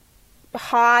peak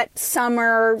hot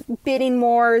summer bidding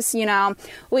wars.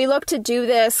 We look to do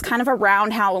this kind of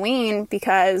around Halloween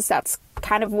because that's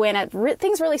kind of when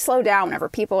things really slow down whenever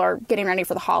people are getting ready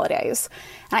for the holidays.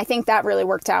 And I think that really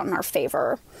worked out in our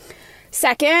favor.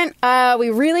 Second, we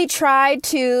really tried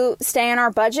to stay in our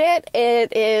budget.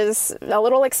 It is a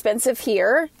little expensive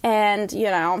here and,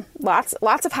 lots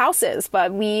of houses,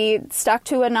 but we stuck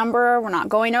to a number. We're not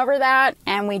going over that.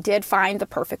 And we did find the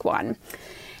perfect one.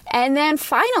 And then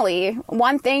finally,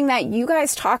 one thing that you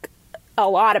guys talk a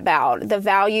lot about, the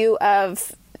value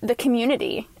of the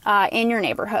community in your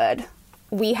neighborhood.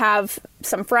 We have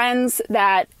some friends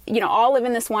that, all live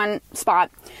in this one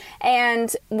spot.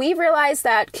 And we realized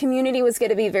that community was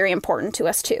going to be very important to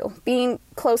us too. Being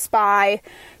close by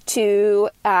to,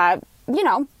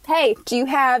 hey, do you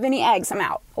have any eggs? I'm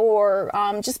out. Or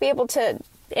just be able to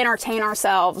entertain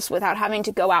ourselves without having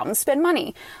to go out and spend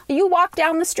money. You walk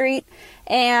down the street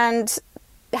and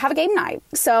have a game night.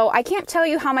 So I can't tell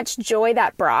you how much joy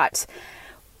that brought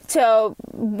to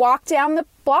walk down the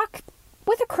block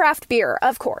with a craft beer,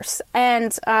 of course,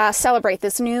 and celebrate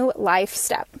this new life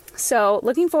step. So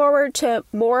looking forward to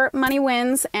more money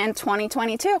wins in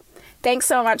 2022. Thanks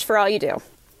so much for all you do.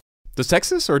 Does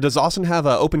Texas or does Austin have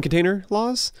open container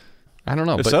laws? I don't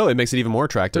know. If so, it makes it even more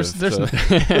attractive. There's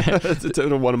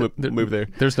to want to move there.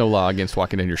 There's no law against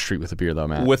walking down your street with a beer, though,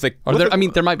 Matt.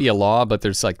 There might be a law, but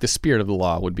there's the spirit of the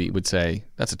law would say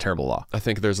that's a terrible law. I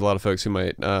think there's a lot of folks who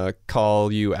might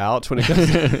call you out when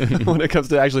it comes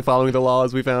to actually following the law,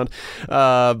 as we found.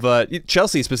 But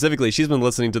Chelsea specifically, she's been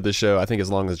listening to the show, I think,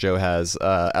 as long as Joe has,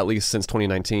 at least since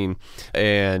 2019.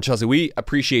 And Chelsea, we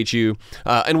appreciate you,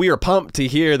 and we are pumped to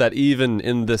hear that even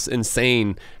in this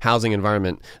insane housing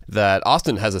environment that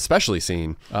Austin has especially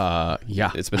seen.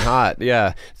 It's been hot.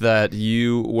 Yeah, that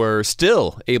you were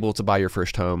still able to buy your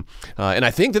first home, and I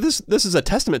think that this is a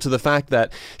testament to the fact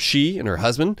that she and her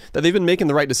husband, that they've been making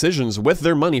the right decisions with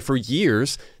their money for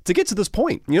years to get to this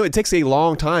point. It takes a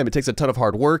long time. It takes a ton of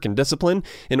hard work and discipline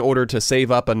in order to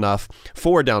save up enough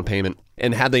for a down payment.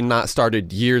 And had they not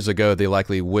started years ago, they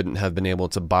likely wouldn't have been able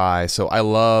to buy. So I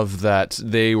love that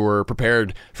they were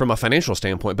prepared from a financial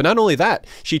standpoint. But not only that,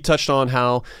 she touched on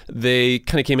how they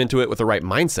kind of came into it with the right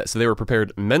mindset. So they were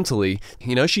prepared mentally.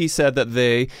 She said that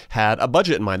they had a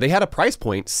budget in mind. They had a price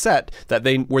point set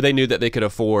where they knew that they could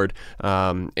afford.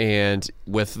 And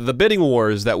with the bidding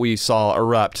wars that we saw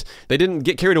erupt, they didn't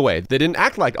get carried away. They didn't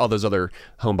act like all those other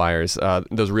home buyers,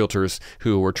 those realtors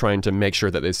who were trying to make sure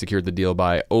that they secured the deal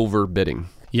by overbidding.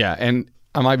 Yeah, and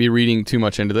I might be reading too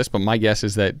much into this, but my guess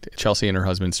is that Chelsea and her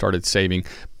husband started saving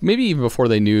maybe even before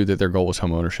they knew that their goal was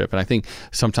home ownership. And I think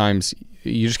sometimes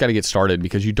you just got to get started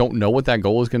because you don't know what that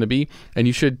goal is going to be, and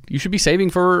you should be saving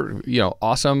for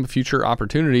awesome future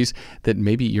opportunities that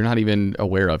maybe you're not even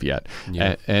aware of yet.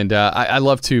 Yeah. And I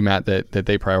love too, Matt, that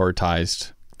they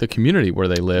prioritized the community where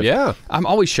they live. Yeah. I'm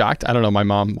always shocked. I don't know. My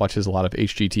mom watches a lot of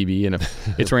HGTV, and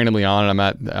if it's randomly on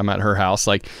and I'm at her house,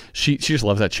 she just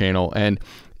loves that channel. And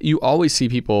you always see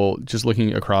people just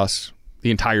looking across the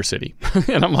entire city.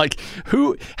 And I'm like,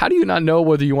 how do you not know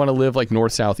whether you want to live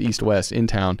north, south, east, west, in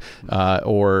town,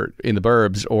 or in the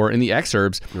burbs or in the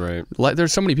exurbs? Right.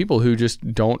 There's so many people who just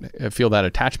don't feel that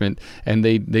attachment, and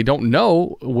they don't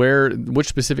know which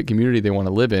specific community they want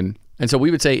to live in. And so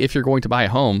we would say if you're going to buy a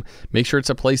home, make sure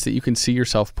it's a place that you can see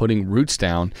yourself putting roots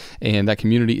down. And that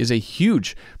community is a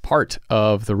huge part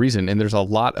of the reason. And there's a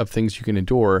lot of things you can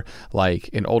endure, like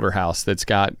an older house that's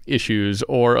got issues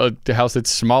or a house that's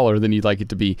smaller than you'd like it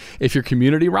to be. If your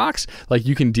community rocks,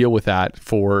 you can deal with that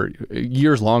for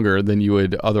years longer than you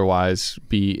would otherwise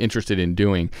be interested in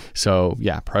doing. So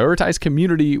yeah, prioritize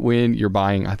community when you're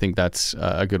buying. I think that's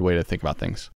a good way to think about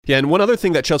things. Yeah, and one other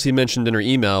thing that Chelsea mentioned in her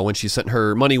email when she sent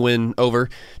her money win over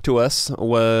to us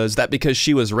was that because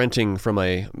she was renting from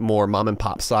a more mom and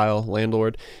pop style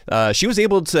landlord, she was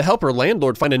able to help her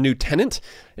landlord find a new tenant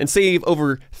and save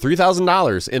over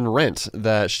 $3,000 in rent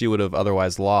that she would have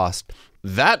otherwise lost.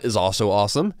 That is also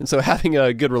awesome. And so having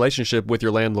a good relationship with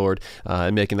your landlord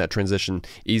and making that transition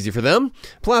easy for them,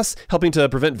 plus helping to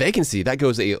prevent vacancy, that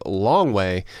goes a long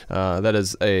way. That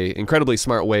is a incredibly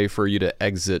smart way for you to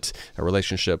exit a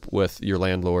relationship with your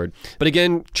landlord. But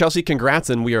again, Chelsea, congrats,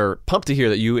 and we are pumped to hear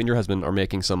that you and your husband are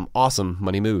making some awesome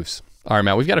money moves. All right,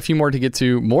 Matt, we've got a few more to get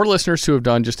to. More listeners who have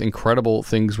done just incredible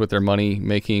things with their money,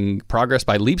 making progress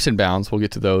by leaps and bounds. We'll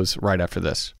get to those right after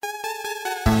this.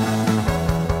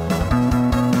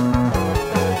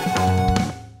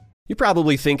 You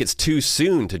probably think it's too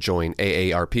soon to join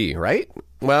AARP, right?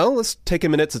 Well, let's take a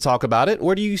minute to talk about it.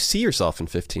 Where do you see yourself in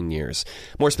 15 years?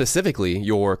 More specifically,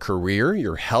 your career,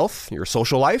 your health, your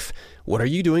social life. What are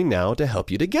you doing now to help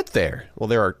you to get there? Well,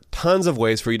 there are tons of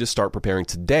ways for you to start preparing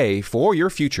today for your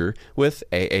future with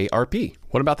AARP.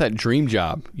 What about that dream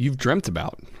job you've dreamt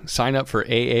about? Sign up for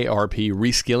AARP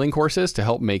reskilling courses to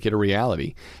help make it a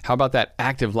reality. How about that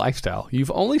active lifestyle you've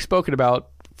only spoken about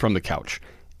from the couch?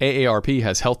 AARP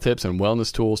has health tips and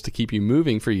wellness tools to keep you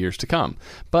moving for years to come.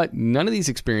 But none of these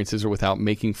experiences are without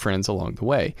making friends along the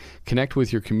way. Connect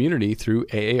with your community through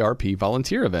AARP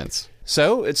volunteer events.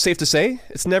 So it's safe to say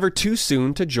it's never too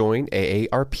soon to join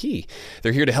AARP.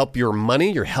 They're here to help your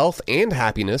money, your health, and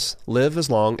happiness live as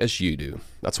long as you do.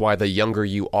 That's why the younger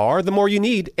you are, the more you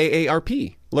need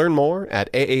AARP. Learn more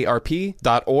at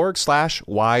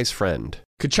aarp.org/wisefriend.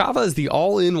 Kachava is the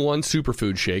all-in-one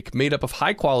superfood shake made up of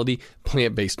high-quality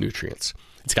plant-based nutrients.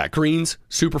 It's got greens,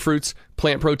 superfruits,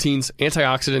 plant proteins,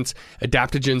 antioxidants,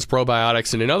 adaptogens,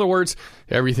 probiotics, and in other words,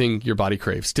 everything your body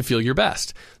craves to feel your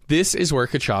best. This is where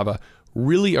Kachava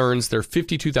really earns their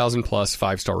 52,000 plus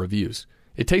 5-star reviews.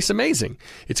 It tastes amazing.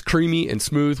 It's creamy and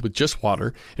smooth with just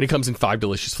water, and it comes in 5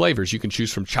 delicious flavors. You can choose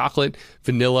from chocolate,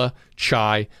 vanilla,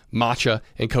 chai, matcha,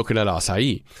 and coconut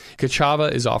acai.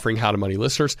 Kachava is offering How to Money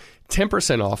listeners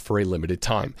 10% off for a limited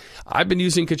time. I've been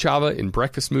using Kachava in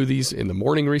breakfast smoothies in the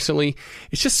morning recently.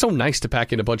 It's just so nice to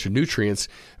pack in a bunch of nutrients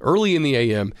early in the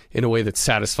AM in a way that's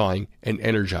satisfying and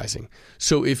energizing.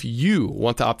 So if you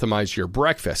want to optimize your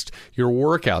breakfast, your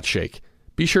workout shake,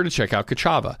 be sure to check out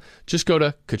Kachava. Just go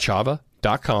to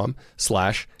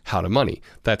kachava.com/howtomoney.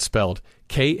 That's spelled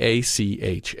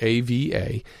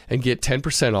Kachava and get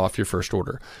 10% off your first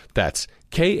order. That's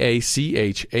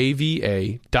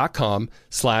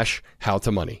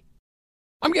kachava.com/howtomoney.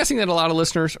 I'm guessing that a lot of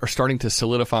listeners are starting to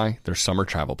solidify their summer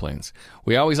travel plans.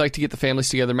 We always like to get the families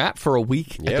together, Matt, for a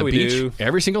week at the beach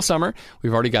every single summer.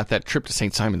 We've already got that trip to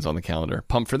St. Simon's on the calendar.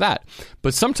 Pumped for that.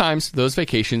 But sometimes those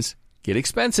vacations get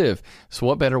expensive. So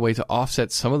what better way to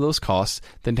offset some of those costs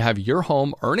than to have your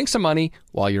home earning some money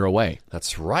while you're away?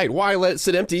 That's right. Why let it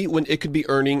sit empty when it could be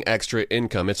earning extra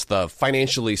income? It's the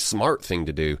financially smart thing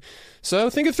to do.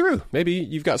 So think it through. Maybe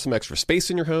you've got some extra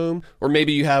space in your home, or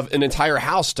maybe you have an entire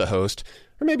house to host,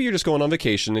 or maybe you're just going on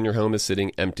vacation and your home is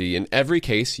sitting empty. In every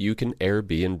case, you can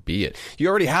Airbnb it. You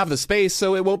already have the space,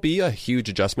 so it won't be a huge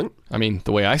adjustment. I mean,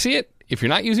 the way I see it, if you're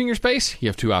not using your space, you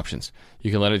have two options.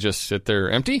 You can let it just sit there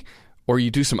empty, or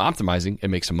you do some optimizing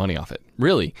and make some money off it.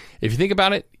 Really, if you think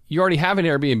about it, you already have an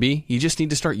Airbnb. You just need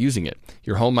to start using it.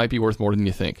 Your home might be worth more than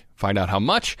you think. Find out how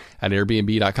much at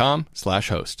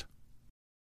airbnb.com/host.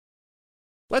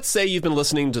 Let's say you've been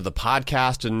listening to the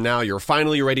podcast and now you're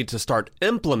finally ready to start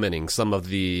implementing some of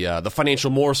the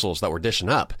financial morsels that we're dishing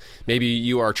up. Maybe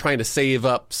you are trying to save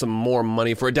up some more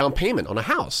money for a down payment on a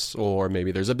house, or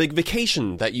maybe there's a big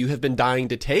vacation that you have been dying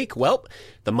to take. Well,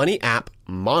 the money app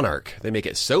Monarch. They make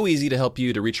it so easy to help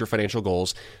you to reach your financial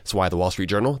goals. That's why the Wall Street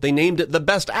Journal, they named it the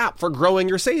best app for growing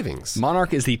your savings.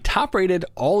 Monarch is the top-rated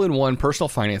all-in-one personal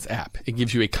finance app. It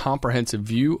gives you a comprehensive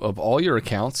view of all your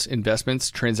accounts, investments,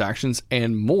 transactions,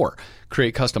 and more.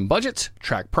 Create custom budgets,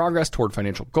 track progress toward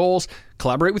financial goals,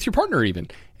 collaborate with your partner even.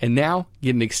 And now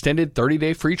get an extended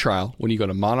 30-day free trial when you go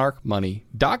to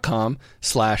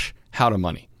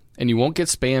monarchmoney.com/howtomoney. And you won't get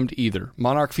spammed either.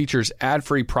 Monarch features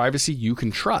ad-free privacy you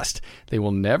can trust. They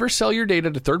will never sell your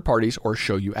data to third parties or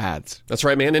show you ads. That's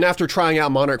right, man. And after trying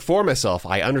out Monarch for myself,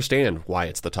 I understand why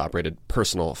it's the top-rated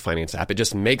personal finance app. It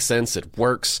just makes sense. It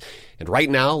works. And right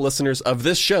now, listeners of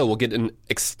this show will get an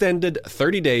extended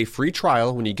 30-day free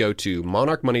trial when you go to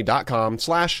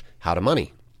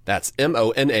monarchmoney.com/howtomoney. That's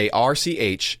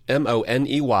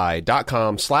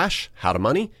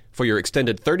monarchmoney.com/howtomoney for your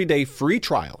extended 30-day free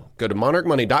trial. Go to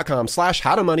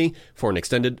monarchmoney.com/howtomoney for an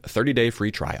extended 30-day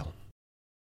free trial.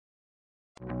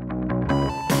 All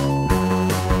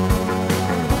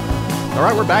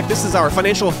right, we're back. This is our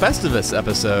financial Festivus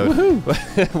episode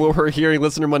where we're hearing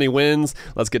listener money wins.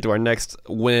 Let's get to our next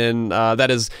win. That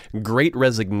is Great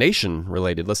Resignation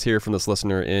related. Let's hear from this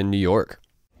listener in New York.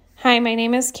 Hi, my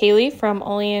name is Kaylee from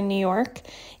Olean, New York,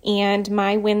 and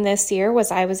my win this year was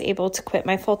I was able to quit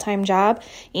my full-time job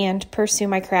and pursue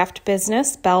my craft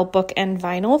business, Bell Book and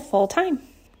Vinyl, full-time.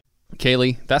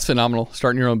 Kaylee, that's phenomenal,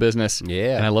 starting your own business.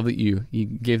 Yeah. And I love that you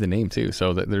gave the name too,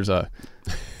 so that there's a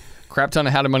crap ton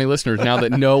of How to Money listeners now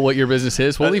that know what your business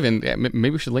is. We'll even, maybe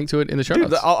we should link to it in the show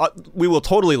notes. We will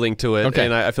totally link to it. Okay.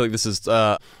 And I feel like this is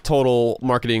total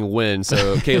marketing win.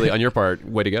 So Kaylee, on your part,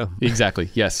 way to go. Exactly.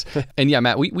 Yes. And yeah,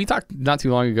 Matt, we talked not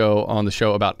too long ago on the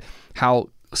show about how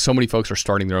so many folks are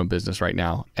starting their own business right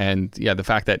now. And yeah, the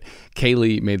fact that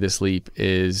Kaylee made this leap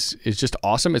is just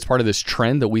awesome. It's part of this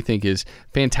trend that we think is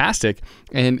fantastic.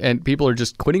 And people are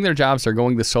just quitting their jobs. They're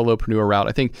going the solopreneur route.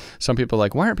 I think some people are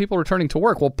like, why aren't people returning to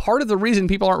work? Well, part of the reason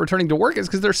people aren't returning to work is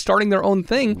because they're starting their own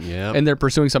thing and they're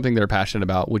pursuing something they're passionate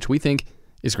about, which we think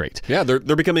is great. Yeah, they're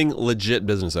becoming legit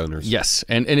business owners. Yes.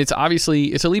 And it's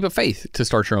obviously, it's a leap of faith to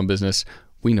start your own business.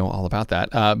 We know all about that.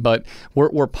 But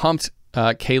we're pumped,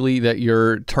 Kaylee, that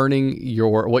you're turning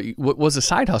your what was a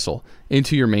side hustle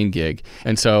into your main gig.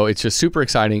 And so it's just super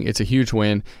exciting. It's a huge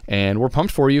win, and we're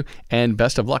pumped for you, and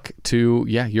best of luck to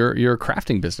your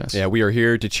crafting business. Yeah, we are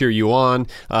here to cheer you on.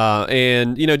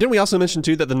 And didn't we also mention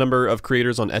too that the number of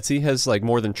creators on Etsy has like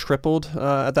more than tripled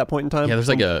at that point in time? Yeah, there's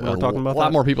like a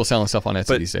lot more people selling stuff on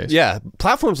Etsy these days. Yeah,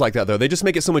 platforms like that though, they just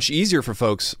make it so much easier for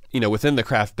folks, within the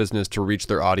craft business to reach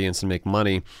their audience and make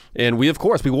money. And we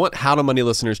want How to Money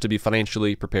listeners to be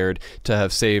financially prepared, to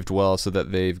have saved well so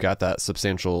that they've got that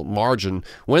substantial margin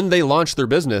when they launch their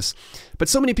business. But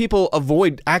so many people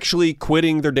avoid actually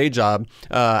quitting their day job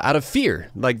out of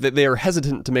fear. Like they are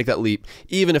hesitant to make that leap,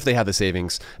 even if they have the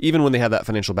savings, even when they have that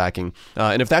financial backing.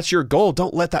 And if that's your goal,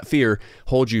 don't let that fear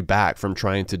hold you back from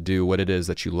trying to do what it is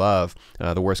that you love.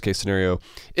 The worst case scenario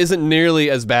isn't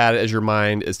nearly as bad as your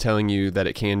mind is telling you that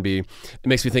it can be. It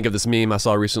makes me think of this meme I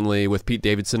saw recently with Pete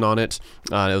Davidson on it.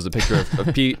 It was a picture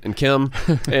of Pete and Kim,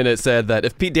 and it said that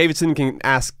if Pete Davidson can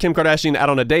ask Kim Kardashian out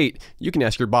on a date, you can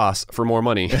ask your boss for more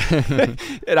money.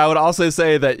 And I would also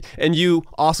say that, and you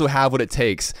also have what it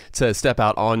takes to step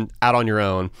out on your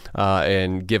own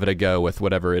and give it a go with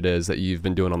whatever it is that you've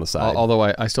been doing on the side. Although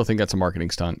I still think that's a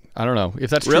marketing stunt. I don't know if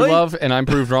that's really? True love, and I'm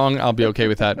proved wrong. I'll be okay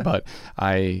with that. But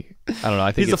I don't know.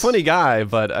 I think he's a funny guy,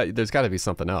 but there's got to be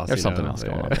something else. There's something else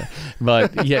going on there.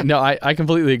 But yeah, no, I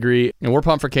completely agree. And we're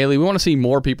pumped for Kaylee. We want to see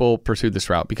more people pursue this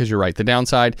route because you're right. The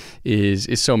downside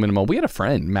is so minimal. We had a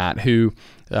friend, Matt, who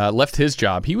left his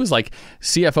job. He was like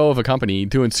CFO of a company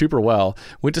doing super well,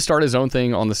 went to start his own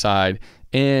thing on the side.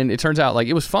 And it turns out like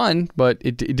it was fun, but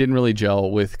it didn't really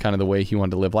gel with kind of the way he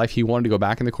wanted to live life. He wanted to go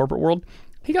back in the corporate world.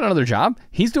 He got another job.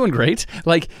 He's doing great.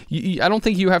 Like, I don't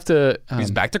think you have to.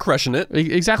 He's back to crushing it.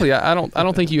 Exactly. I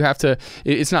don't think you have to.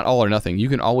 It's not all or nothing. You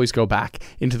can always go back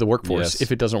into the workforce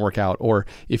if it doesn't work out, or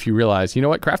if you realize, you know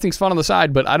what, crafting's fun on the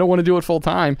side, but I don't want to do it full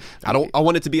time. I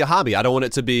want it to be a hobby. I don't want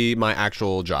it to be my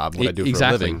actual job. What I do for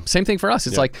a living. Same thing for us.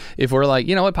 It's like if we're like,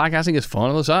 you know what, podcasting is fun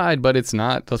on the side, but it's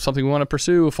not something we want to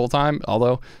pursue full time.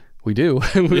 Although we do,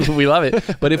 we love it.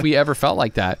 But if we ever felt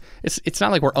like that, it's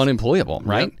not like we're unemployable,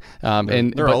 right? Yep.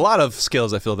 And there are a lot of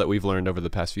skills I feel that we've learned over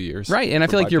the past few years, right? And I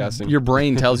feel like your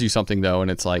brain tells you something though, and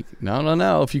it's like,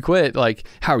 no. If you quit, like,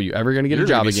 how are you ever going to get a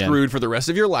job again? Screwed for the rest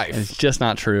of your life. And it's just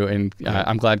not true. And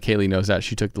I'm glad Kaylee knows that.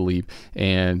 She took the leap,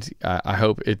 and I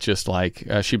hope it just like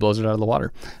she blows it out of the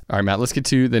water. All right, Matt, let's get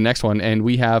to the next one, and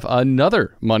we have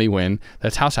another money win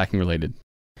that's house hacking related.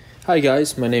 Hi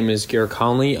guys, my name is Garrett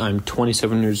Conley. I'm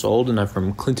 27 years old and I'm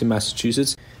from Clinton,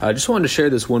 Massachusetts. I just wanted to share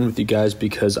this win with you guys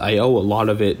because I owe a lot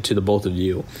of it to the both of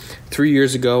you. 3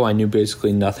 years ago, I knew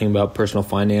basically nothing about personal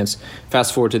finance.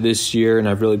 Fast forward to this year, and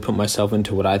I've really put myself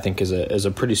into what I think is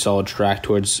a pretty solid track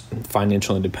towards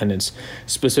financial independence.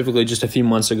 Specifically, just a few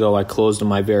months ago, I closed on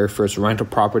my very first rental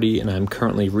property, and I'm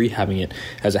currently rehabbing it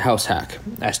as a house hack.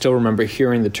 I still remember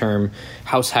hearing the term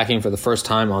house hacking for the first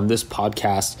time on this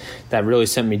podcast. That really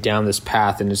sent me down this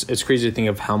path, and it's crazy to think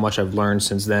of how much I've learned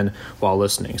since then while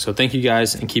listening. So thank you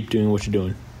guys, and keep doing what you're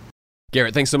doing.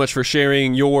 Garrett, thanks so much for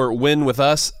sharing your win with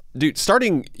us. Dude,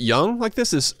 starting young like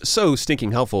this is so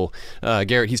stinking helpful.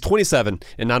 Garrett, he's 27,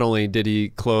 and not only did he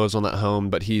close on that home,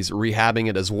 but he's rehabbing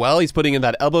it as well. He's putting in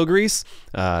that elbow grease.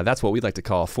 That's what we like to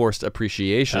call forced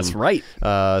appreciation. That's right.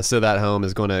 So that home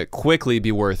is going to quickly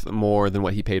be worth more than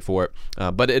what he paid for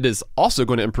it. But it is also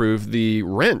going to improve the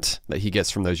rent that he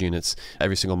gets from those units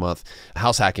every single month.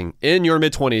 House hacking in your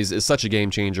mid-20s is such a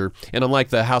game changer. And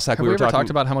unlike the house hack we were talking talked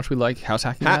about how much we like house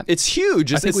hacking? It's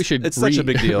huge. I think we should it's such a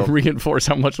big deal. Reinforce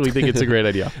how much we think it's a great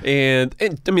idea. And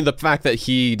I mean, the fact that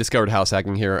he discovered house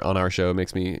hacking here on our show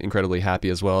makes me incredibly happy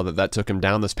as well, that took him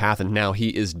down this path, and now he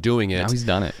is doing it. Now he's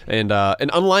done it. And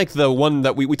unlike the one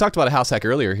that we talked about a house hack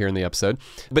earlier here in the episode,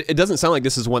 but it doesn't sound like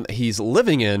this is one that he's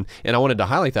living in, and I wanted to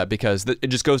highlight that because it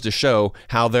just goes to show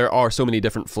how there are so many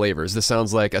different flavors. This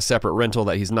sounds like a separate rental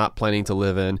that he's not planning to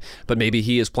live in, but maybe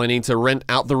he is planning to rent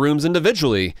out the rooms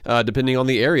individually, depending on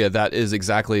the area. That is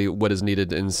exactly what is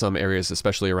needed in some areas,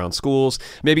 especially around schools.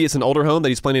 maybe it's an older home that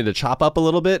he's planning to chop up a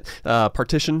little bit,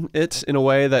 partition it in a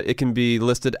way that it can be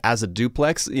listed as a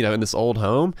duplex, in this old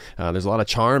home. There's a lot of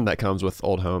charm that comes with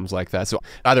old homes like that. So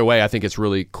either way, I think it's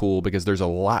really cool because there's a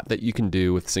lot that you can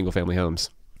do with single family homes.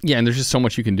 Yeah, and there's just so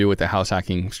much you can do with the house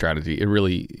hacking strategy. It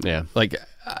really, like,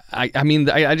 I mean,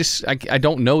 I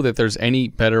don't know that there's any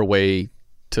better way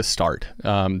to start.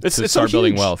 It's start so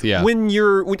building wealth. Yeah.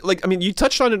 You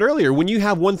touched on it earlier. When you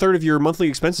have 1/3 of your monthly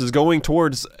expenses going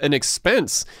towards an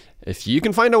expense, if you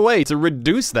can find a way to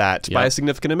reduce that by a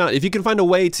significant amount, if you can find a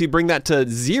way to bring that to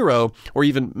zero or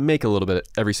even make a little bit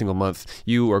every single month,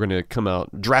 you are going to come out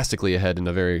drastically ahead in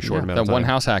a very short amount of time. That one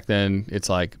house hack, then it's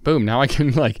like, boom, now I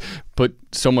can put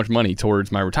so much money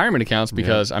towards my retirement accounts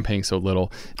because I'm paying so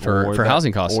little for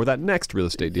housing costs. Or that next real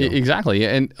estate deal. Exactly.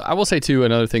 And I will say too,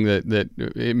 another thing that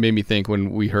it made me think when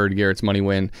we heard Garrett's money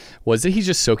win was that he's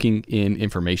just soaking in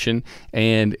information,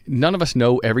 and none of us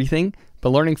know everything. But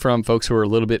learning from folks who are a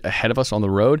little bit ahead of us on the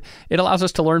road, it allows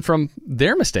us to learn from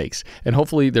their mistakes and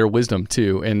hopefully their wisdom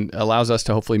too, and allows us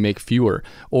to hopefully make fewer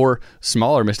or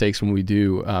smaller mistakes when we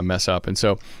do mess up. And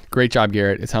so great job,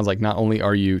 Garrett. It sounds like not only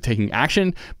are you taking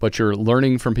action, but you're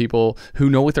learning from people who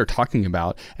know what they're talking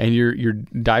about, and you're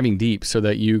diving deep so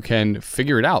that you can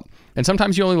figure it out. And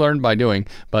sometimes you only learn by doing,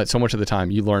 but so much of the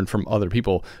time you learn from other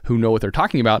people who know what they're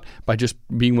talking about by just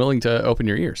being willing to open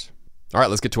your ears. All right,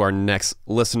 let's get to our next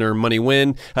listener money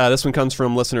win. This one comes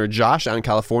from listener Josh out in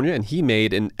California, and he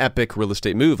made an epic real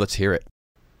estate move. Let's hear it.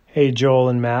 Hey, Joel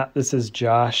and Matt. This is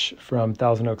Josh from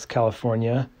Thousand Oaks,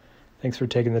 California. Thanks for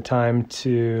taking the time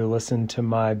to listen to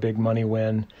my big money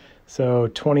win. So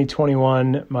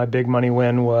 2021, my big money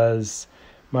win was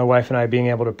my wife and I being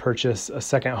able to purchase a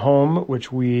second home,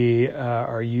 which we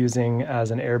are using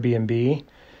as an Airbnb.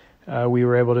 We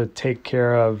were able to take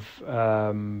care of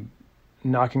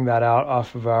knocking that out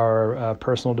off of our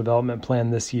personal development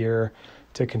plan this year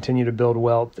to continue to build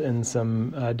wealth in some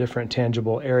different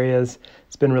tangible areas.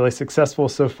 It's been really successful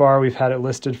so far. We've had it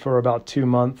listed for about 2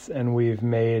 months, and we've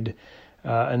made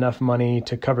enough money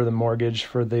to cover the mortgage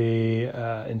for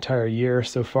the entire year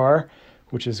so far,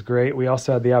 which is great. We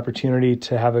also had the opportunity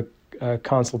to have a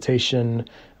consultation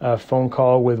phone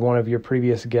call with one of your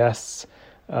previous guests,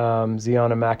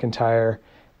 Ziana McIntyre,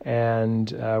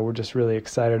 and we're just really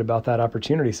excited about that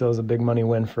opportunity. So it was a big money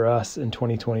win for us in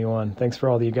 2021. Thanks for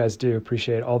all that you guys do.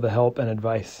 Appreciate all the help and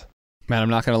advice. Man, I'm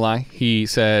not going to lie. He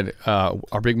said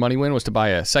our big money win was to buy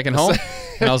a second home.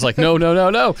 And I was like, no.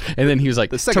 And then he was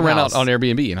like, to rent out on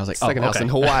Airbnb. And I was like, second house in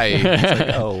Hawaii. It's like,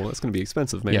 that's going to be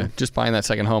expensive, man. Yeah, just buying that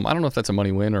second home. I don't know if that's a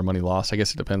money win or a money loss. I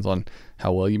guess it depends on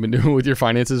how well you've been doing with your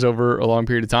finances over a long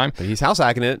period of time. But he's house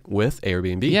hacking it with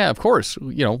Airbnb. Yeah, of course.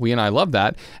 We and I love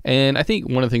that. And I think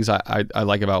one of the things I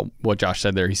like about what Josh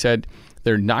said there, he said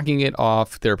they're knocking it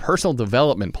off their personal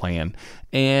development plan.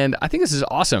 And I think this is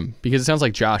awesome because it sounds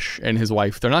like Josh and his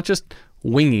wife, they're not just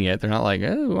winging it. They're not like,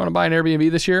 we want to buy an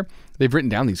Airbnb this year. They've written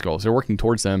down these goals. They're working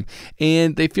towards them,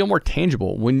 and they feel more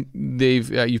tangible when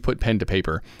you've put pen to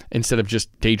paper instead of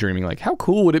just daydreaming. Like, how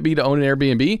cool would it be to own an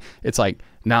Airbnb? It's like,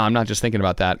 I'm not just thinking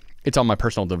about that. It's on my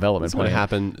personal development plan. It's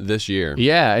going to happen this year.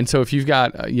 Yeah, and so if you've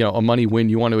got a money win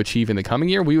you want to achieve in the coming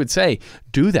year, we would say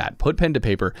do that. Put pen to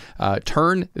paper.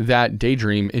 Turn that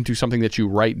daydream into something that you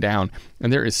write down.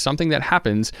 And there is something that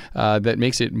happens that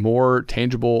makes it more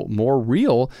tangible, more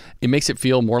real. It makes it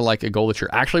feel more like a goal that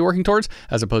you're actually working towards,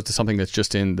 as opposed to something that's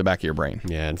just in the back of your brain.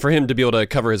 Yeah, and for him to be able to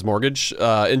cover his mortgage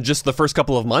in just the first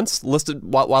couple of months, listed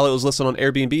while it was listed on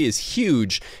Airbnb, is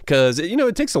huge because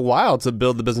it takes a while to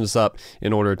build the business up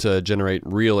in order to generate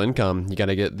real income. You got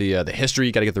to get the history,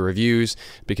 you got to get the reviews,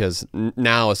 because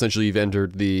now essentially you've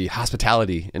entered the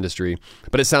hospitality industry.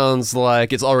 But it sounds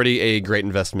like it's already a great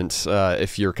investment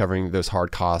if you're covering those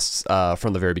hard costs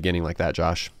from the very beginning like that,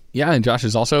 Josh. Yeah, and Josh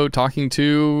is also talking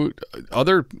to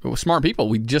other smart people.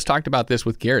 We just talked about this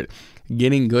with Garrett.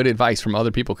 Getting good advice from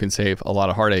other people can save a lot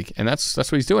of heartache, and that's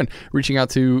what he's doing. Reaching out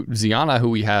to Ziana, who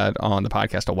we had on the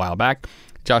podcast a while back.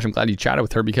 Josh, I'm glad you chatted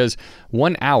with her, because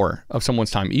 1 hour of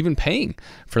someone's time, even paying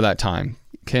for that time,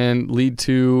 can lead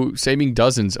to saving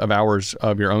dozens of hours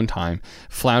of your own time,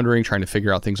 floundering, trying to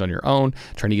figure out things on your own,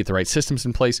 trying to get the right systems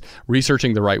in place,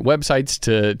 researching the right websites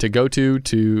to go to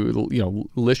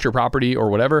list your property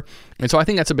or whatever. And so I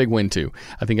think that's a big win too.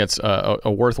 I think that's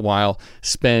a worthwhile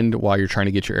spend while you're trying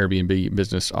to get your Airbnb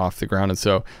business off the ground. And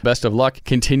so best of luck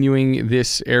continuing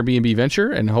this Airbnb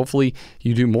venture, and hopefully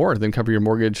you do more than cover your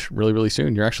mortgage really, really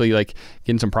soon. You're actually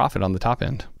getting some profit on the top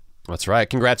end. That's right.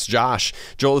 Congrats, Josh.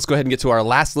 Joel, let's go ahead and get to our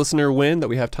last listener win that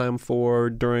we have time for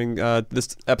during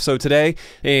this episode today.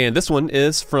 And this one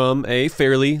is from a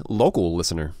fairly local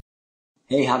listener.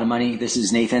 Hey, How to Money. This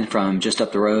is Nathan from just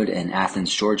up the road in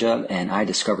Athens, Georgia, and I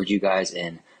discovered you guys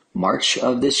in March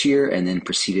of this year and then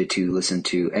proceeded to listen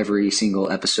to every single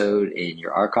episode in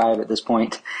your archive at this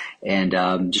point. And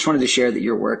just wanted to share that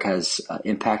your work has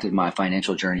impacted my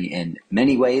financial journey in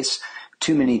many ways.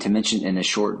 Too many to mention in a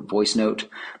short voice note,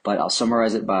 but I'll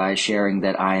summarize it by sharing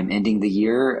that I am ending the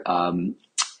year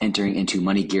entering into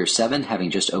Money Gear 7, having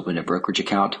just opened a brokerage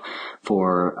account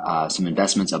for some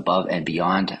investments above and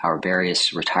beyond our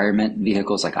various retirement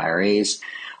vehicles like IRAs.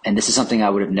 And this is something I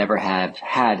would have never have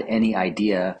had any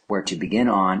idea where to begin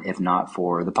on if not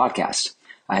for the podcast.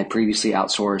 I had previously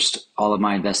outsourced all of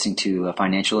my investing to a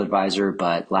financial advisor,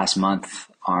 but last month,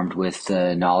 armed with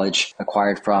the knowledge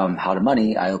acquired from How to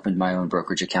Money, I opened my own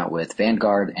brokerage account with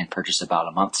Vanguard and purchased about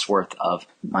a month's worth of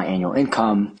my annual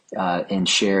income in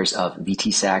shares of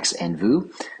VT Sachs and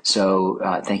VU.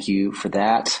 So thank you for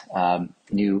that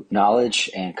new knowledge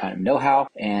and kind of know-how.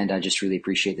 And I just really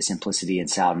appreciate the simplicity and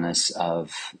soundness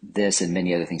of this and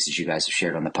many other things that you guys have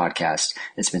shared on the podcast.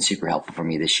 It's been super helpful for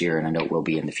me this year, and I know it will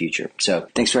be in the future. So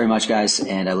thanks very much, guys.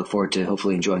 And I look forward to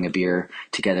hopefully enjoying a beer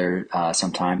together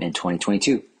sometime in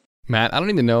 2022. Matt, I don't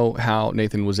even know how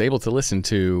Nathan was able to listen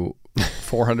to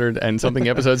 400 and something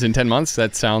episodes in 10 months.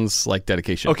 That sounds like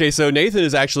dedication. Okay, so Nathan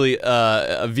is actually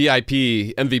a VIP,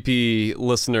 MVP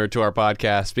listener to our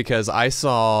podcast because I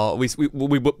saw,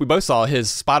 we both saw his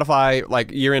Spotify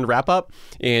like year-end wrap-up,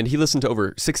 and he listened to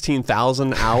over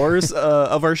 16,000 hours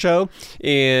of our show.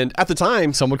 And at the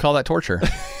time... Some would call that torture.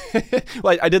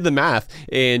 Well, I did the math,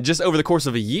 and just over the course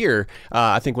of a year,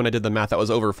 I think when I did the math, that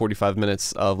was over 45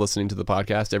 minutes of listening to the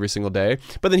podcast every single day.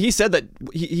 But then he said that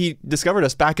he discovered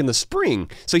us back in the spring,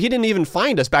 so he didn't even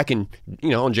find us back in,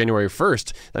 on January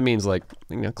 1st. That means like,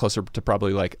 closer to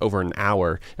probably like over an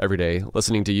hour every day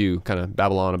listening to you kind of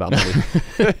babble on about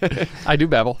money. I do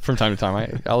babble from time to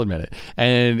time. I'll admit it.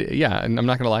 And yeah, I'm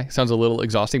not going to lie, it sounds a little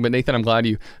exhausting, but Nathan, I'm glad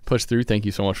you pushed through. Thank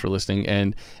you so much for listening.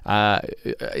 And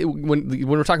when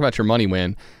we're talking about your money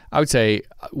win, I would say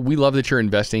we love that you're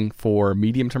investing for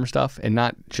medium-term stuff and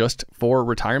not just for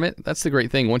retirement. That's the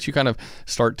great thing. Once you kind of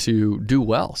start to do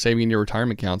well, saving in your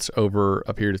retirement accounts over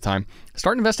a period of time,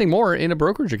 start investing more in a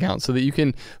brokerage account so that you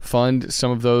can fund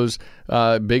some of those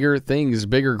bigger things,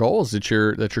 bigger goals that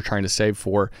you're trying to save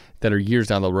for that are years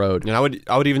down the road. And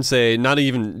I would even say not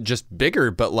even just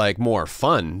bigger, but like more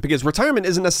fun, because retirement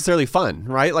isn't necessarily fun,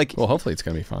 right? Like, well, hopefully it's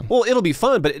going to be fun. Well, it'll be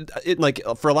fun, but it like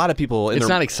for a lot of people, it's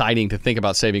not exciting to think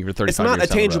about saving for 35 years. It's not a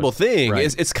tangible thing.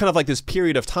 Right. It's kind of like this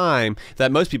period of time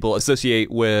that most people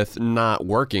associate with not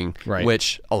working, right,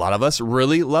 which a lot of us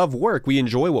really love work. We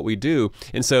enjoy what we do.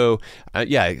 And so,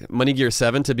 Money Gear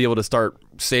 7, to be able to start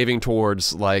saving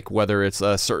towards, like, whether it's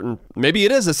a certain, maybe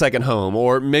it is a second home,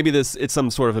 or maybe it's some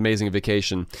sort of amazing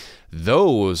vacation.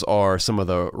 Those are some of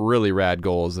the really rad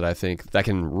goals that I think that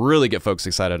can really get folks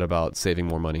excited about saving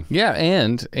more money. Yeah,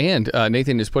 and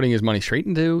Nathan is putting his money straight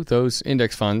into those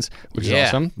index funds, which is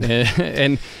awesome.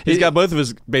 And he's got both of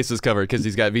his bases covered because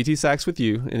he's got VT Sachs with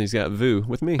you and he's got VU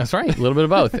with me. That's right, a little bit of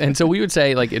both. And so we would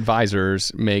say like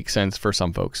advisors make sense for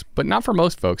some folks, but not for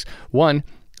most folks. One,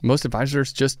 most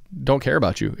advisors just don't care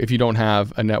about you if you don't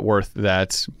have a net worth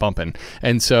that's bumping.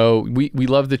 And so we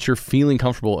love that you're feeling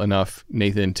comfortable enough,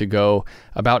 Nathan, to go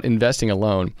about investing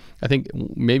alone. I think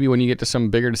maybe when you get to some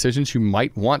bigger decisions, you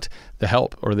might want the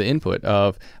help or the input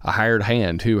of a hired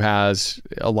hand who has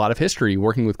a lot of history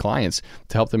working with clients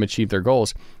to help them achieve their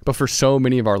goals. But for so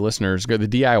many of our listeners, go the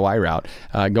DIY route,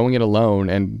 going it alone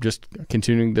and just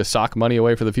continuing to sock money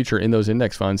away for the future in those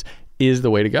index funds is the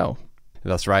way to go.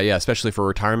 That's right. Yeah, especially for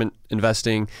retirement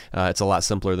investing, it's a lot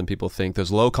simpler than people think. Those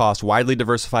low-cost, widely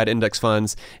diversified index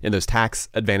funds and those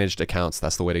tax-advantaged accounts,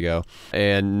 that's the way to go.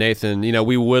 And Nathan,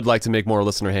 we would like to make more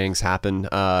listener hangs happen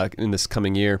in this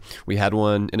coming year. We had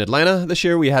one in Atlanta this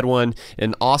year. We had one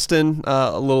in Austin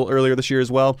a little earlier this year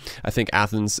as well. I think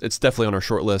Athens, it's definitely on our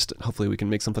short list. Hopefully we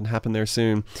can make something happen there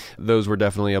soon. Those were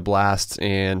definitely a blast.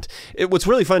 And what's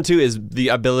really fun, too, is the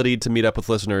ability to meet up with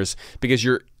listeners because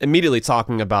you're immediately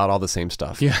talking about all the same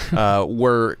stuff. Yeah.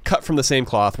 We're cut from the same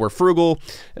cloth. We're frugal,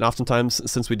 and oftentimes,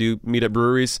 since we do meet at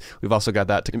breweries, we've also got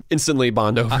that to instantly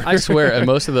bond over. I swear, at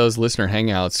most of those listener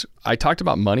hangouts, I talked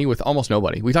about money with almost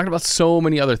nobody. We talked about so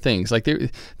many other things. Like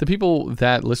the people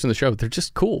that listen to the show, they're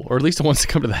just cool, or at least the ones that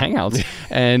come to the hangouts.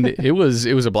 And it was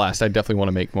a blast. I definitely want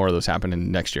to make more of those happen in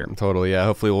next year. Totally, yeah.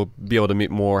 Hopefully, we'll be able to meet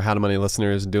more How to Money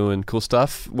listeners doing cool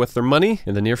stuff with their money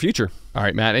in the near future. All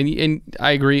right, Matt, and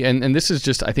I agree. And this is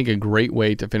just, I think, a great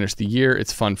way to finish the year.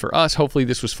 It's fun for us. Hopefully,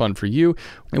 this was fun for you.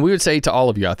 And we would say to all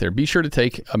of you out there, be sure to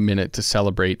take a minute to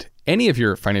celebrate any of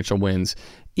your financial wins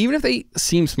even if they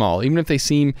seem small, even if they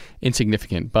seem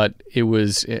insignificant, but it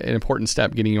was an important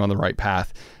step getting you on the right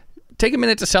path. Take a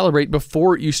minute to celebrate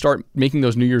before you start making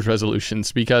those New Year's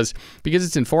resolutions because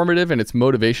it's informative and it's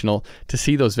motivational to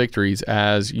see those victories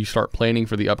as you start planning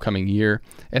for the upcoming year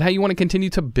and how you want to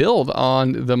continue to build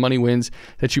on the money wins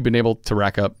that you've been able to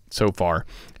rack up so far.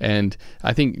 And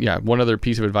I think, one other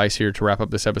piece of advice here to wrap up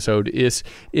this episode is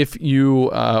if you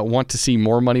want to see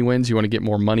more money wins, you want to get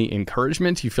more money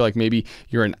encouragement, you feel like maybe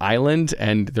you're an island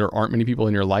and there aren't many people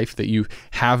in your life that you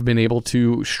have been able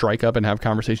to strike up and have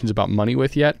conversations about money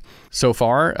with yet so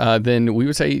far, then we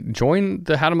would say join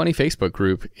the How to Money Facebook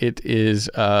group. It is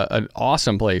an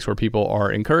awesome place where people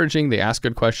are encouraging, they ask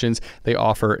good questions, they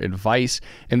offer advice,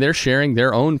 and they're sharing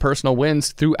their own personal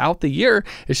wins throughout the year.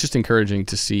 It's just encouraging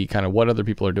to see kind of what other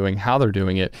people are doing, how they're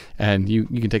doing it, and you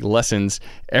can take lessons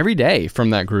every day from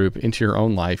that group into your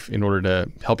own life in order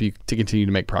to help you to continue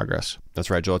to make progress. That's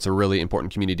right, Joel. It's a really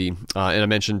important community. And I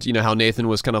mentioned, how Nathan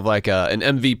was kind of like an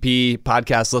MVP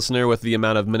podcast listener with the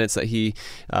amount of minutes that he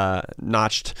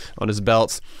notched on his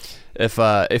belt.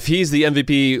 If he's the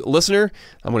MVP listener,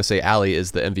 I'm going to say Allie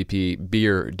is the MVP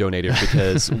beer donator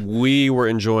because we were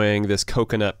enjoying this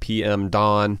Coconut PM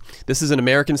Dawn. This is an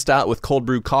American stout with cold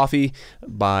brew coffee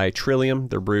by Trillium.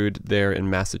 They're brewed there in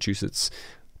Massachusetts.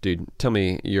 Dude, tell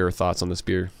me your thoughts on this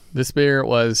beer. This beer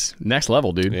was next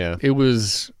level, dude. Yeah. It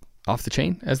was off the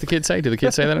chain, as the kids say. Do the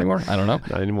kids say that anymore? I don't know.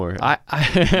 Not anymore.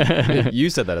 You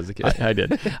said that as a kid. I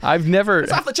did. I've never...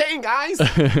 It's off the chain, guys!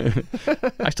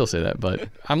 I still say that, but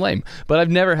I'm lame. But I've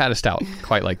never had a stout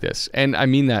quite like this. And I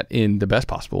mean that in the best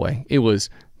possible way. It was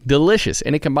delicious.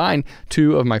 And it combined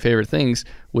two of my favorite things,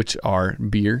 which are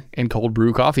beer and cold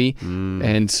brew coffee.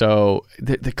 And so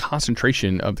the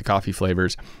concentration of the coffee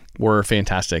flavors were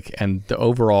fantastic. And the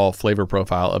overall flavor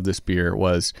profile of this beer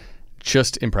was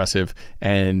just impressive.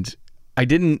 And I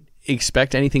didn't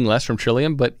expect anything less from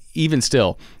Trillium, but even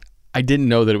still, I didn't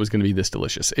know that it was going to be this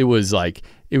delicious. It was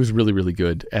really, really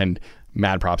good. And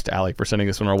mad props to Allie for sending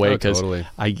this one our way because totally.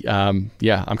 I'm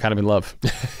kind of in love.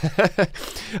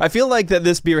 I feel like that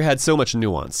this beer had so much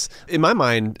nuance. In my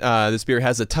mind, this beer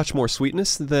has a touch more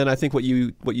sweetness than I think what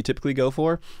you typically go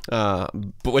for, but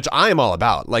which I am all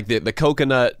about. Like the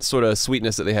coconut sort of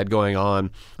sweetness that they had going on,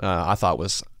 I thought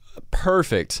was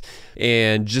perfect.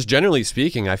 And just generally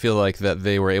speaking, I feel like that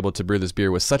they were able to brew this beer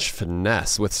with such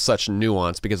finesse, with such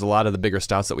nuance, because a lot of the bigger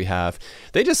stouts that we have,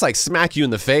 they just like smack you in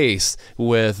the face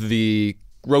with the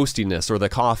roastiness or the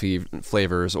coffee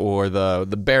flavors or the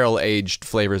barrel aged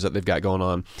flavors that they've got going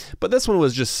on. But this one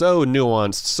was just so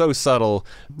nuanced, so subtle.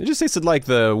 It just tasted like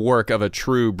the work of a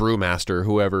true brewmaster,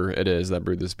 whoever it is that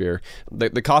brewed this beer. The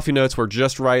coffee notes were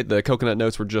just right, the coconut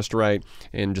notes were just right,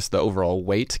 and just the overall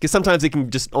weight, because sometimes it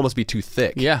can just almost be too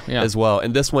thick as well.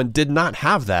 And this one did not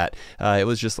have that. It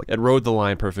was just like it rode the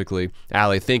line perfectly.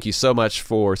 Allie, thank you so much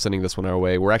for sending this one our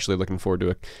way. We're actually looking forward to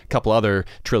a couple other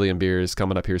Trillium beers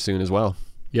coming up here soon as well.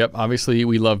 Yep, obviously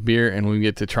we love beer, and when we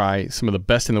get to try some of the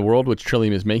best in the world, which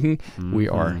Trillium is making, we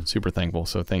are super thankful,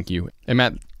 so thank you. And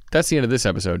Matt, that's the end of this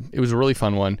episode. It was a really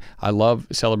fun one. I love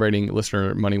celebrating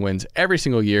listener money wins every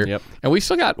single year. Yep. And we've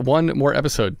still got one more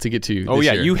episode to get to this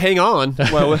year. You hang on.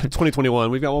 Well,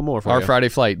 2021, we've got one more for our you. Friday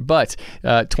flight. But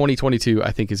 2022,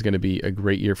 I think, is going to be a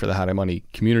great year for the How to Money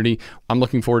community. I'm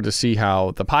looking forward to see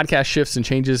how the podcast shifts and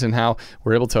changes and how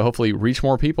we're able to hopefully reach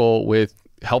more people with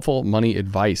helpful money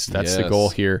advice. That's the goal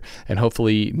here. And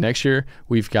hopefully next year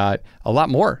we've got a lot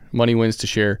more money wins to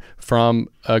share from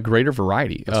a greater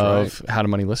variety of How to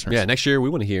Money listeners. Yeah, next year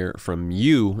we want to hear from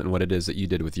you and what it is that you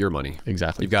did with your money.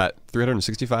 Exactly. You've got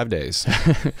 365 days.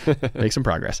 Make some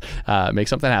progress. Make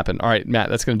something happen. All right, Matt,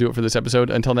 that's going to do it for this episode.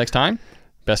 Until next time,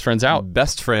 best friends out.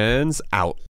 Best friends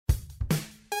out.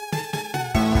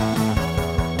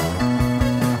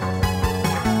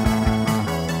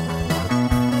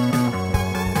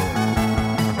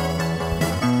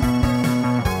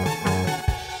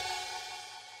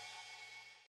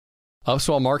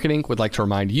 Upswell Marketing would like to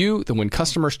remind you that when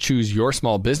customers choose your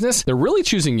small business, they're really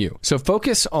choosing you. So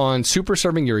focus on super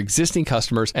serving your existing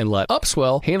customers and let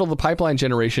Upswell handle the pipeline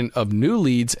generation of new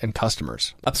leads and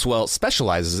customers. Upswell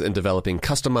specializes in developing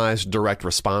customized direct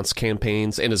response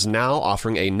campaigns and is now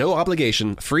offering a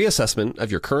no-obligation free assessment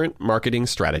of your current marketing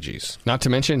strategies. Not to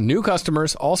mention, new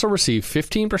customers also receive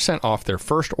 15% off their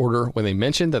first order when they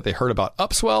mention that they heard about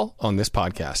Upswell on this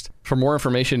podcast. For more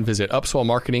information, visit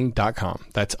upswellmarketing.com.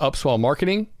 That's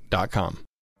upswellmarketing.com.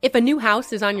 If a new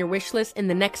house is on your wish list in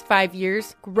the next 5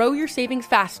 years, grow your savings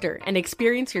faster and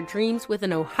experience your dreams with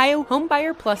an Ohio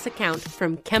Homebuyer Plus account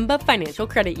from Kemba Financial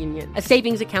Credit Union. A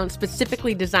savings account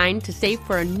specifically designed to save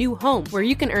for a new home, where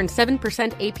you can earn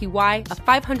 7% APY,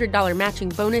 a $500 matching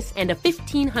bonus, and a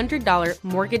 $1,500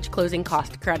 mortgage closing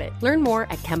cost credit. Learn more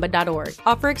at Kemba.org.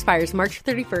 Offer expires March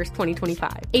 31st,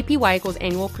 2025. APY equals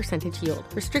annual percentage yield.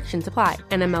 Restrictions apply.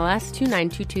 NMLS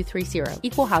 292230.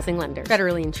 Equal housing lender.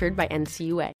 Federally insured by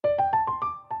NCUA.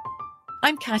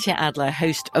 I'm Katya Adler,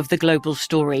 host of The Global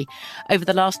Story. Over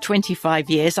the last 25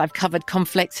 years, I've covered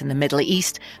conflicts in the Middle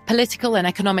East, political and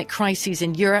economic crises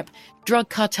in Europe, drug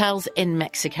cartels in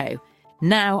Mexico.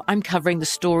 Now I'm covering the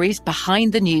stories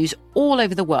behind the news all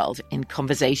over the world in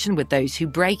conversation with those who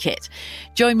break it.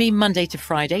 Join me Monday to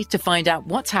Friday to find out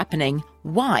what's happening,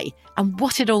 why, and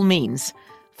what it all means.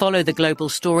 Follow The Global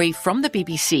Story from the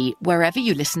BBC wherever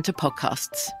you listen to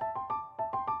podcasts.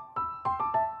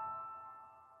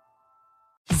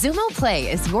 Xumo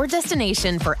Play is your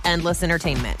destination for endless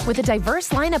entertainment. With a diverse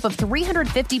lineup of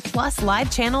 350-plus live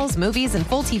channels, movies, and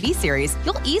full TV series,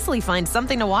 you'll easily find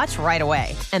something to watch right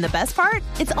away. And the best part?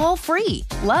 It's all free.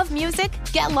 Love music?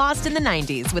 Get lost in the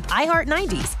 90s with iHeart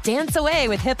 90s, dance away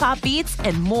with hip-hop beats,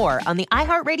 and more on the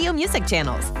iHeartRadio music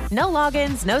channels. No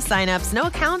logins, no signups, no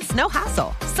accounts, no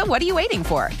hassle. So what are you waiting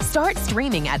for? Start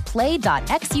streaming at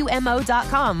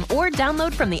play.xumo.com or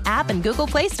download from the app and Google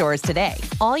Play stores today.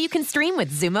 All you can stream with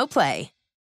Xumo Play.